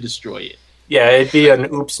mean to destroy it. Yeah, it'd be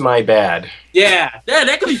an oops, my bad. Yeah,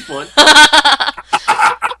 that could be fun.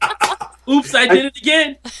 Oops, I did it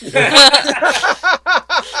again.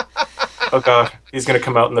 Oh god, he's gonna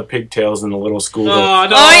come out in the pigtails in the little school. Oh, Oh my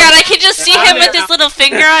god, I can just see him with his little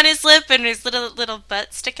finger on his lip and his little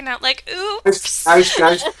butt sticking out like, oops.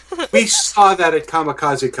 Guys, we saw that at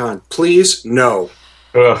Kamikaze Con. Please, no.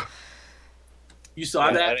 Ugh. You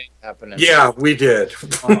saw that? ain't happening. Yeah, we did.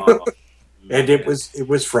 Oh, And it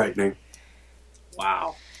was frightening.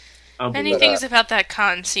 wow. Many things about that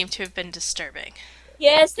con seem to have been disturbing.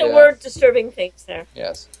 Yes, there Yeah. were disturbing things there.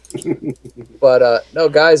 Yes. But no,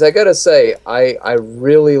 guys, I gotta say, I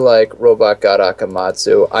really like Robot God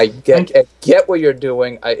Akamatsu. I get what you're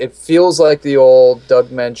doing. It feels like the old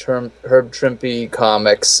Doug Mensch, Herb Trimpe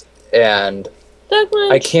comics, and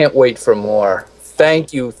I can't wait for more.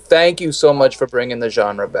 Thank you so much for bringing the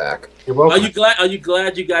genre back. You're welcome. Are you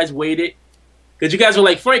glad you guys waited? Because you guys were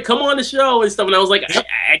like, Frank, come on the show and stuff, and I was like,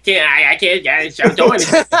 I can't, I'm doing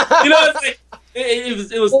it. You know, it's like,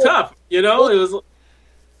 it was tough. You know, it was.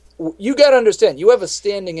 You gotta understand, you have a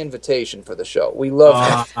standing invitation for the show. We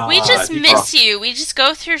love it. We just miss you. We just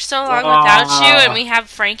go through so long without you, and we have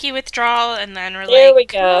Frankie withdrawal, and then we're There like, we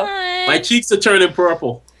go. "Come on." My cheeks are turning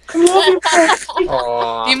purple. You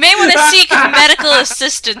may want to seek medical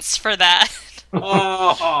assistance for that.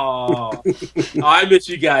 Oh, I miss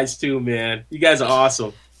you guys too, man. You guys are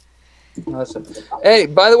awesome. Awesome. Hey,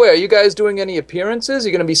 by the way, are you guys doing any appearances? Are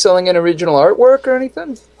you going to be selling any original artwork or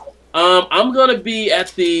anything? I'm gonna be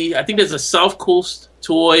at I think there's a South Coast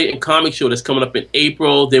toy and comic show that's coming up in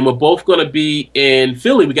April. Then we're both gonna be in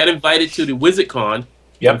Philly. We got invited to the WizardCon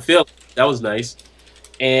in Philly. That was nice.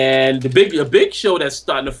 And a big show that's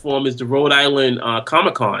starting to form is the Rhode Island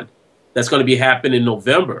Comic Con. That's going to be happening in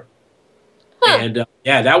November. And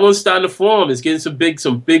that one's starting to form. It's getting some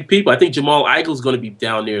big people. I think Jamal Eigel's going to be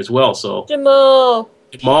down there as well. So Jamal,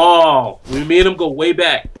 me and him go way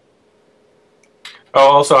back. Oh,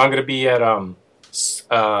 also, I'm going to be at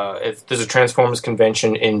there's a Transformers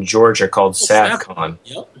convention in Georgia called SavCon.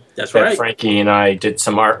 Yep, that's that right. Frankie and I did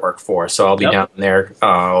some artwork for, so I'll be down there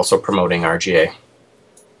also promoting RGA.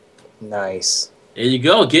 Nice. There you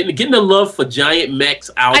go, getting the love for giant mechs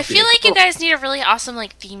out I feel like you guys need a really awesome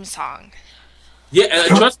theme song. Yeah,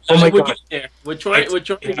 trust me, Oh my we're God. getting there. We're trying to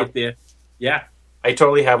get there. Yeah. I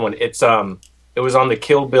totally have one. It's it was on the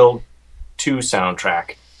Kill Bill 2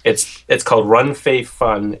 soundtrack. It's called Run Faith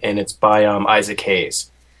Fun, and it's by Isaac Hayes.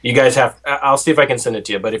 You guys have. I'll see if I can send it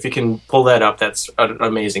to you. But if you can pull that up, that's an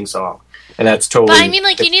amazing song, and that's totally. But I mean,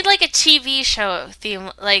 you need a TV show theme,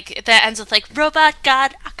 that ends with Robot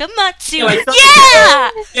God Akamatsu.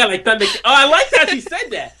 Yeah, like Thunder. Oh, I like that he said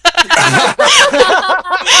that.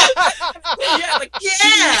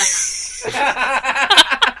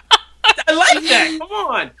 I like that. Come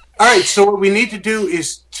on. All right, so what we need to do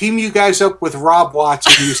is team you guys up with Rob Watts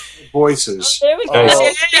and use voices. There we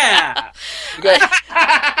go. Yeah.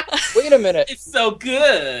 Wait a minute. It's so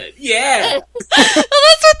good. Yeah. Well,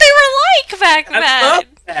 that's what they were like back then. I love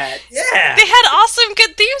that. Yeah. They had awesome,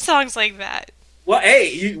 good theme songs like that. Well,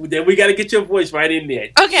 hey, then we got to get your voice right in there.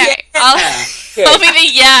 Okay. I'll be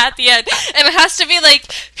the at the end. And it has to be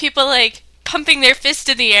people pumping their fist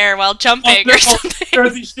in the air while jumping or something.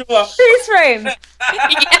 Jersey Shore. Freeze frame.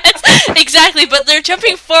 Yes, exactly. But they're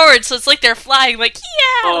jumping forward, so it's like they're flying,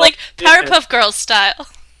 Powerpuff Girls style.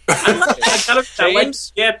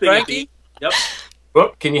 James? Frankie? Yep.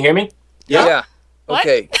 Oh, can you hear me? Yeah.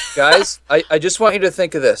 Okay, guys, I just want you to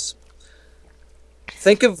think of this.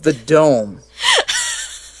 Think of the dome.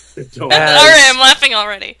 Alright, I'm laughing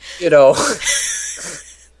already.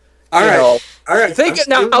 All right.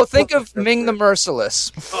 Think of Ming the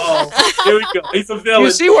Merciless. Oh, here we go. He's a villain.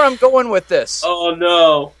 You see where I'm going with this? Oh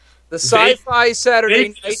no. The sci-fi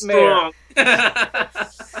Saturday nightmare.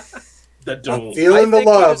 The dome. I'm feeling the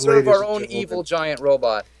love, we deserve ladies our and own gentlemen. evil giant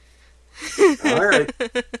robot. All right.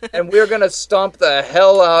 And we're gonna stomp the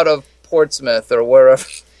hell out of Portsmouth or wherever.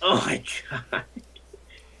 Oh my god.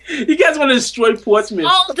 You guys want to destroy Portsmouth?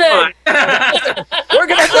 Alden! We're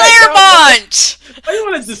gonna Claremont! Why do you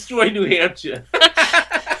want to destroy New Hampshire?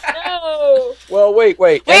 No. Well, wait.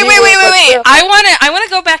 Wait. I want to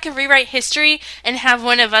go back and rewrite history and have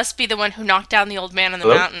one of us be the one who knocked down the old man on the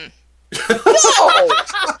mountain.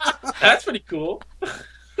 That's pretty cool.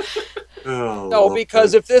 No,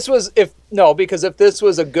 because if this was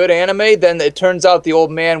a good anime, then it turns out the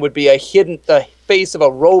old man would be the face of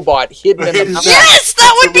a robot hidden in the mountain. Yes,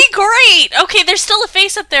 that would be great. Okay, there's still a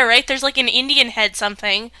face up there, right? There's an Indian head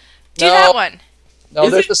something. Do that one. No,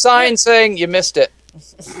 there's a sign saying you missed it.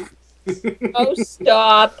 Oh,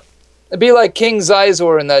 stop. It'd be like King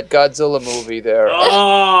Zizor in that Godzilla movie there.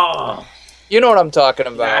 Oh. You know what I'm talking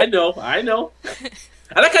about. Yeah, I know.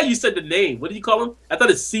 I like how you said the name. What do you call him? I thought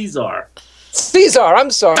it's Caesar. Caesar,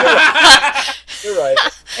 I'm sorry. You're right.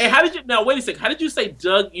 Hey, how did you? Now wait a second. How did you say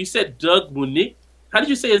Doug? You said Doug Munich. How did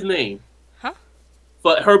you say his name? Huh?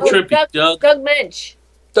 But Herb Trimpe. Doug Mensch.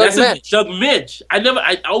 Doug Mensch.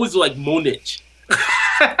 I always like Monich.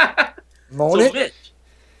 Monich? So Mitch.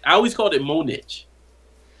 I always called it Monich.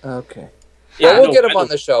 Okay. Yeah, we'll get him on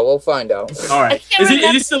the show. We'll find out. All right. Is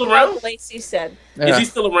he still around? Lacey said. Is he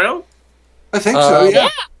still around? I think so. Yeah.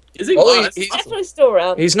 Is he? Well, He's definitely still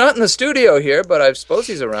around. He's not in the studio here, but I suppose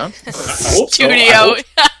he's around. Studio.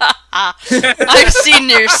 I've seen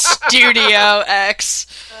your Studio X.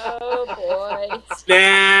 Oh boy.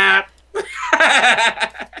 Snap.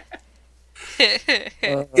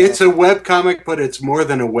 It's a webcomic, but it's more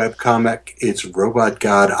than a webcomic. It's Robot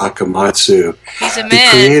God Akamatsu. He's a man. The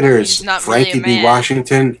creators, He's not really Frankie a B. man.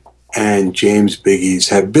 Washington and James Biggies,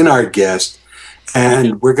 have been our guests.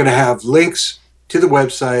 And we're going to have links to the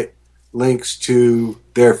website, links to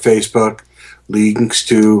their Facebook, links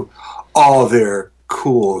to all their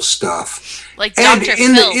cool stuff. Like And Dr.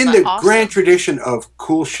 in Phil, the but awesome. grand tradition of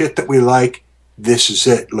cool shit that we like, this is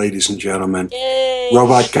it, ladies and gentlemen. Yay.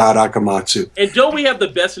 Robot God Akamatsu. And don't we have the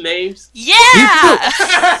best names? Yeah.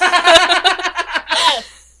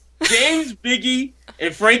 James Biggie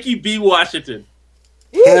and Frankie B. Washington.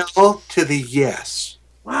 Hell to the yes.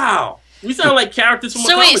 Wow. We sound like characters from a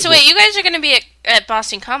comic So book. wait, you guys are going to be at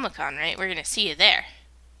Boston Comic Con, right? We're going to see you there.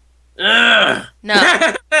 Ugh. No,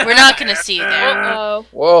 we're not going to see you there. Uh-oh.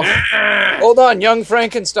 Whoa. Hold on, young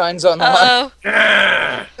Frankenstein's on the line.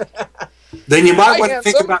 Uh-oh. Then you might Hi, want to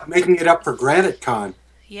think handsome. about making it up for Granite Con.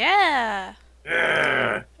 Yeah.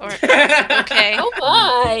 Ugh. Okay. Oh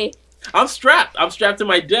my. I'm strapped. I'm strapped to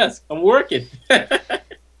my desk. I'm working.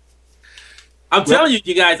 I'm telling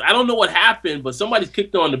you guys, I don't know what happened, but somebody's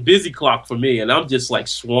kicked on the busy clock for me, and I'm just like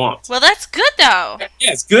swamped. Well, that's good, though.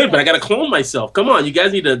 Yeah, it's good, but I got to clone myself. Come on, you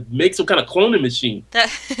guys need to make some kind of cloning machine.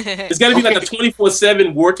 It's got to be like a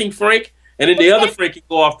 24/7 working Frank, and then the other Frank can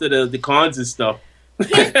go off to the cons and stuff.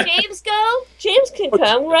 Can James go? James can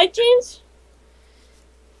come, right, James?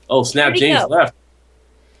 Oh, snap, Where'd he James go? left.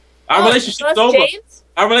 Our relationship's over. James?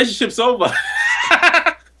 Our relationship's over.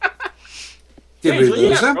 Did James, we where you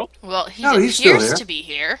lose at, him? bro? Well, he No, he's still appears there. to be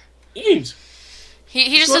here. James,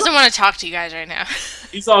 He just doesn't want to talk to you guys right now.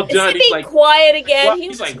 he's all Is done. he He's being like, quiet again? Well, He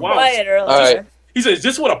he's was like, wow. quiet earlier. All right. he says, "Is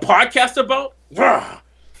this what a podcast about?"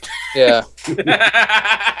 Yeah.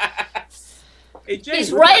 Hey, James,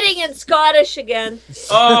 He's what's writing in Scottish again.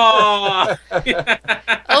 up? Oh,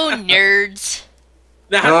 Oh, nerds.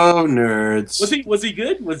 now, Oh, nerds. was he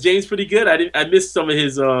good? Was James pretty good? I missed some of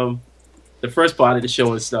his the first part of the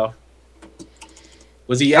show and stuff.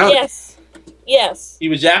 Was he out? Yes. Yes. He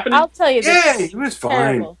was Japanese. I'll tell you this. Yeah, he was fine.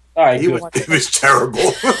 Terrible. All right, He good. was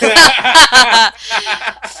terrible.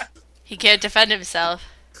 He can't defend himself.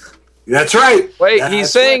 That's right. Wait, That's he's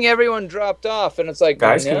saying everyone dropped off, and it's like,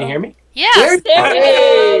 Guys, no. can you hear me? Yeah. There we go.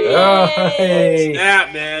 Oh, Yay. hey.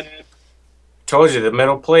 Snap, man. Told you, the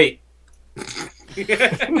metal plate. Do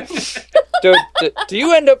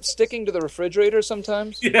you end up sticking to the refrigerator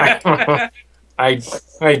sometimes? I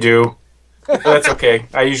do. But that's okay.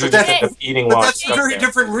 I usually just end up eating But while that's it's a stuck very there.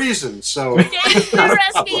 different reason. So James, we were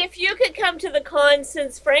asking if you could come to the con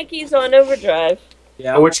since Frankie's on overdrive.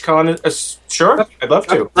 Yeah. Which con is... sure, I'd love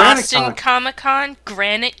to. Boston Comic Con,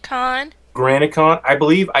 Granite Con. Granicon. I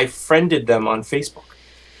believe I friended them on Facebook.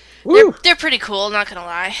 They're pretty cool, not gonna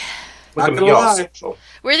lie. Look Not at me, gonna all lie. social.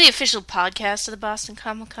 We're the official podcast of the Boston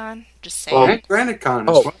Comic Con. Just saying. and Granite Con.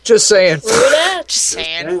 as Oh, well. just saying. Just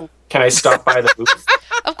saying. Can I stop by the booth?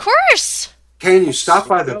 Of course. Can you stop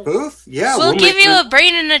by the booth? Yeah, We'll give make you it- a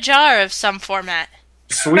brain in a jar of some format.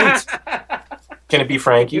 Sweet. Can it be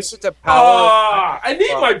Frankie's? It's a Oh, I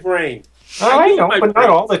need my brain. Oh, I need know, my but brain.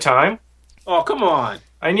 not all the time. Oh, come on.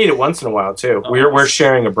 I need it once in a while too. We're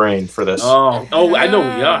sharing a brain for this. Oh, I know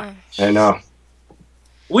we are. I know.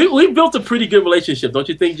 We built a pretty good relationship, don't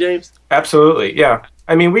you think, James? Absolutely, yeah.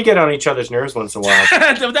 I mean, we get on each other's nerves once in a while.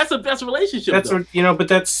 That's the best relationship. That's though. what, you know, but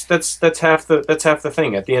that's half the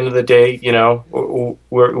thing. At the end of the day, you know,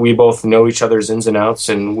 we both know each other's ins and outs,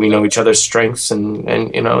 and we know each other's strengths,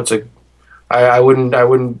 and you know, it's a. I wouldn't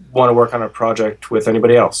want to work on a project with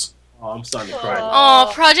anybody else. Oh, I'm starting to cry.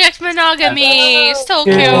 Oh, Project Monogamy. So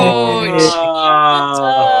cute.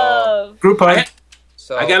 Group hug.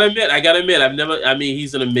 I gotta admit, I mean,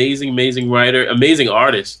 he's an amazing writer, amazing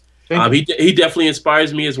artist. He definitely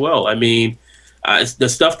inspires me as well. I mean, it's the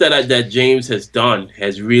stuff that James has done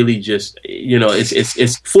has really just, you know,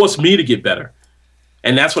 it's forced me to get better,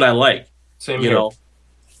 and that's what I like. Same you here. know.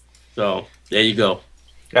 So there you go.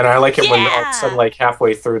 And I like it when all of a sudden, like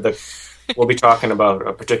halfway through we'll be talking about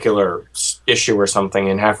a particular issue or something,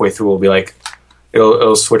 and halfway through we'll be like,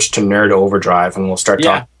 it'll switch to Nerd Overdrive, and we'll start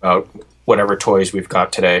talking about whatever toys we've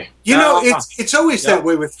got today. You know, it's always that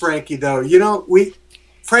way with Frankie, though. You know,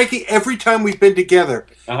 Frankie, every time we've been together,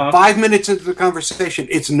 5 minutes into the conversation,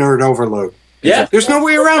 it's nerd overload. Yeah. There's no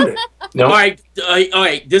way around it. No. All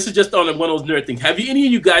right. This is just on one of those nerd things. Have any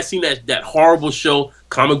of you guys seen that horrible show,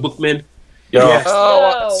 Comic Book Men? Yes.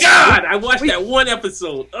 Oh, God, I watched that one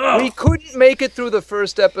episode. We couldn't make it through the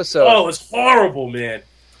first episode. Oh, it's horrible, man.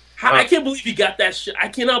 I can't believe he got that shit. I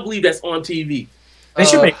cannot believe that's on TV. They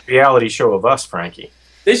should make a reality show of us, Frankie.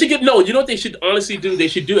 They should you know what they should honestly do? They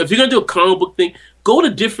should do, if you're going to do a comic book thing, go to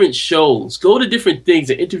different shows, go to different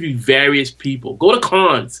things and interview various people. Go to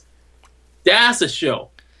cons. That's a show.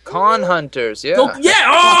 Con Hunters, yeah. Oh, look at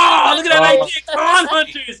that idea. Con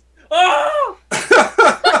Hunters. Oh!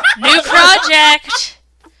 New project.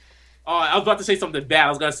 Oh, I was about to say something bad. I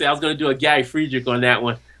was going to do a Gary Friedrich on that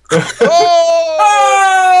one. Oh!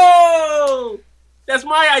 That's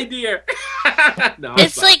my idea. No,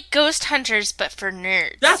 it's like Ghost Hunters, but for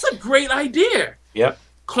nerds. That's a great idea. Yep.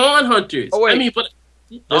 Con Hunters. Oh, wait. I mean, but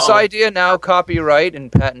this idea now copyright and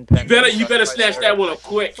patent pending. You better snatch that one up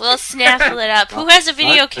quick. We'll snaffle it up. Who has a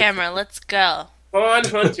video camera? Let's go. Con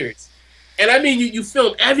Hunters. And I mean, you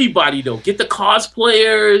film everybody, though. Get the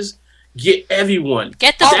cosplayers. Get everyone.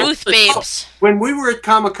 Get the booth babes. When we were at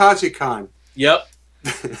Kamikaze Con. Yep.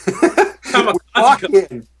 We walk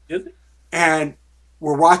in, and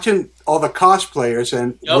we're watching all the cosplayers,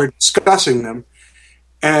 and we're discussing them.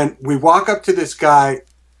 And we walk up to this guy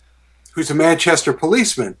who's a Manchester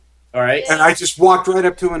policeman. All right. And I just walked right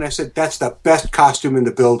up to him and I said, "That's the best costume in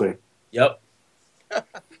the building." Yep.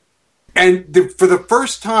 And for the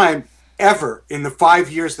first time ever in the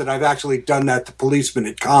 5 years that I've actually done that to policemen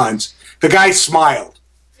at cons, the guy smiled.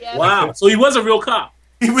 Yeah. Wow. So he was a real cop.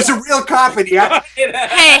 He was a real cop, and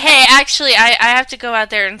Hey, actually, I have to go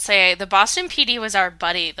out there and say the Boston PD was our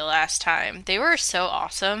buddy the last time. They were so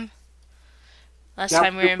awesome. Last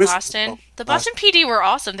time we were in Boston. The Boston PD were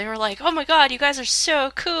awesome. They were like, oh my god, you guys are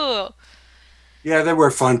so cool. Yeah, they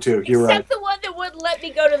were fun too. You're right. Except the one that wouldn't let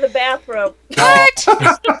me go to the bathroom. What?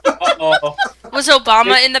 Was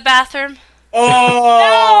Obama in the bathroom?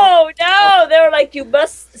 No, they were like,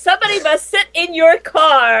 somebody must sit in your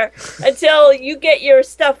car until you get your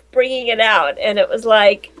stuff bringing it out. And it was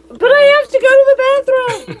like, but I have to go to the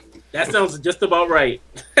bathroom. That sounds just about right.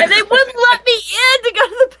 And they wouldn't let me in to go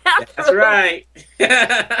to the bathroom. That's right.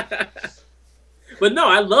 But no,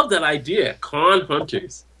 I love that idea. Con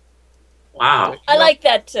Hunters. Wow. I like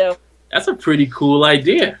that too. That's a pretty cool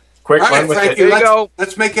idea. Quick All right, one with Frankie,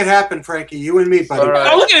 let's make it happen, Frankie. You and me, buddy.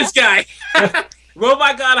 Oh, look at this guy.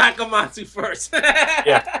 Robot God Hakamatsu first.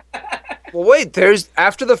 Yeah. Well, wait, there's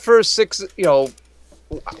after the first 6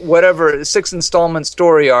 installment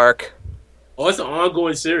story arc. Oh, it's an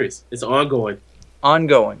ongoing series. It's ongoing.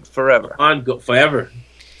 Ongoing, forever. Forever.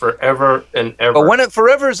 Forever and ever. But when it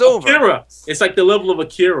forever is over. Akira. It's like the level of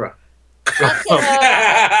Akira.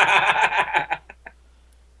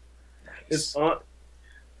 It's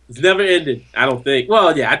never ended, I don't think.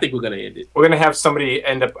 Well, yeah, I think we're going to end it. We're going to have somebody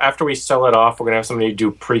end up, after we sell it off, we're going to have somebody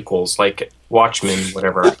do prequels, like Watchmen,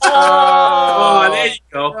 whatever. Oh, there you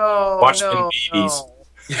go. Watchmen Babies.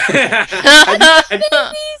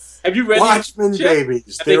 Have you read Watchmen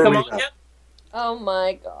Babies? Have they come out yet? Oh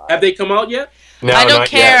my god. Have they come out yet? No, I don't not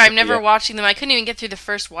care. yet. I'm never watching them. I couldn't even get through the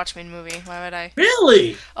first Watchmen movie. Why would I?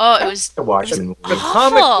 Really? Oh, it was The Watchmen. The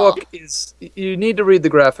comic book is... You need to read the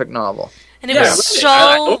graphic novel. And it was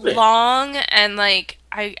so long, and like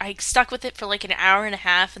I stuck with it for like an hour and a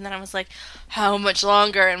half, and then I was like, how much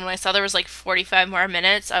longer? And when I saw there was like 45 more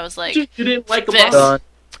minutes, I was like, You didn't like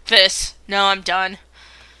this. No, I'm done.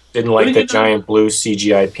 Didn't like the giant blue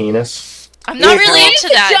CGI penis. I'm not really into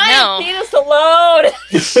that. No. Penis alone.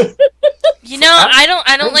 You know, I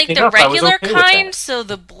don't like the enough, I was regular okay with kind, that. so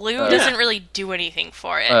the blue doesn't really do anything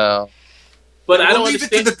for it. But I don't leave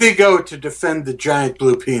understand. it to the Big O to defend the giant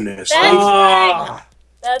blue penis.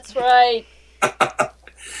 That's right.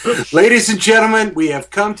 Ladies and gentlemen, we have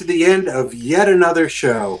come to the end of yet another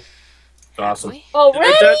show. Awesome.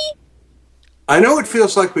 Already? I know it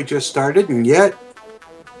feels like we just started, and yet...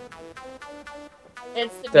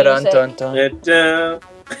 It's the Dun-dun-dun-dun.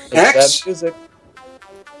 X? Music.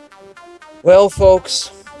 Well,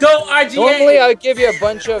 folks. Go RGA! Normally I give you a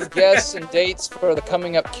bunch of guests and dates for the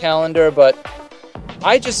coming up calendar, but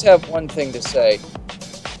I just have one thing to say.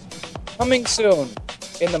 Coming soon,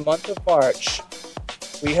 in the month of March,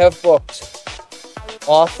 we have booked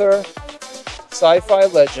author, sci-fi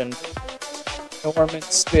legend, Norman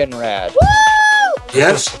Spinrad. Woo!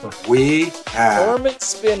 Yes, we have. Norman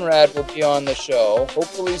Spinrad will be on the show,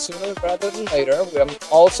 hopefully sooner rather than later. I'm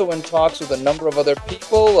also in talks with a number of other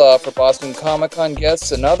people for Boston Comic Con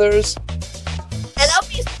guests and others. And I'll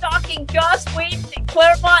be stalking Joss Whedon in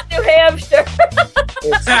Claremont, New Hampshire.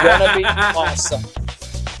 It's gonna be awesome.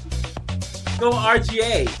 Go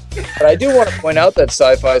RGA. But I do want to point out that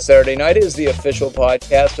Sci-Fi Saturday Night is the official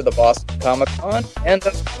podcast of the Boston Comic Con and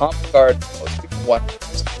the Comic Guard. Most people want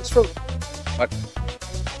this for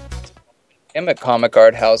him at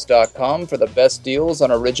comicguardhouse.com for the best deals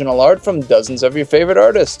on original art from dozens of your favorite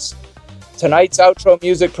artists. Tonight's outro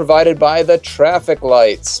music provided by the Traffic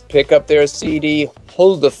Lights. Pick up their CD,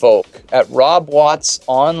 Huldafolk, at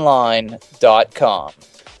robwatsonline.com.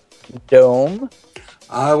 Dome.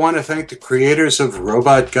 I want to thank the creators of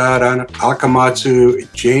Robot God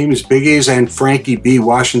Akamatsu, James Biggies, and Frankie B.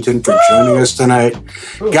 Washington for joining us tonight.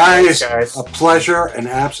 Guys, a pleasure, an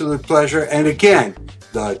absolute pleasure. And again,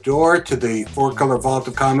 the door to the Four Color Vault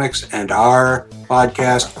of Comics and our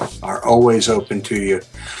podcast are always open to you.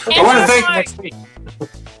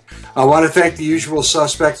 I want to thank the usual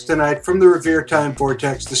suspects tonight from the Revere Time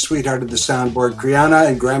Vortex, the sweetheart of the soundboard, Kriana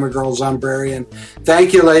and Grammar Girl Zombrarian.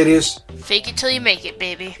 Thank you, ladies. Fake it till you make it,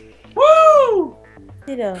 baby. Woo!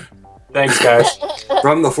 Thanks, guys.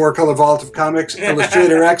 From the Four Color Vault of Comics,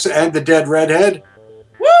 Illustrator X and the Dead Redhead.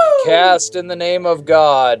 Woo! Cast in the name of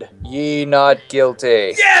God, ye not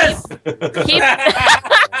guilty. Yes!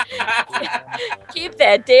 Keep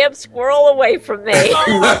that damn squirrel away from me.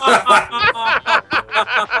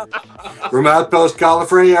 From Outpost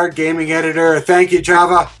California, our gaming editor. Thank you,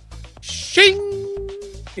 Java. Shing!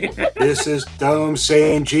 This is Dome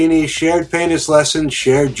saying, Genie, shared pain is lessened,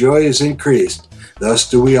 shared joy is increased. Thus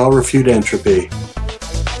do we all refute entropy.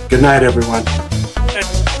 Good night, everyone.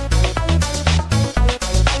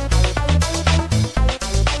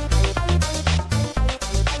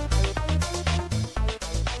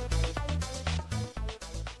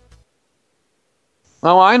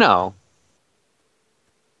 Oh, I know.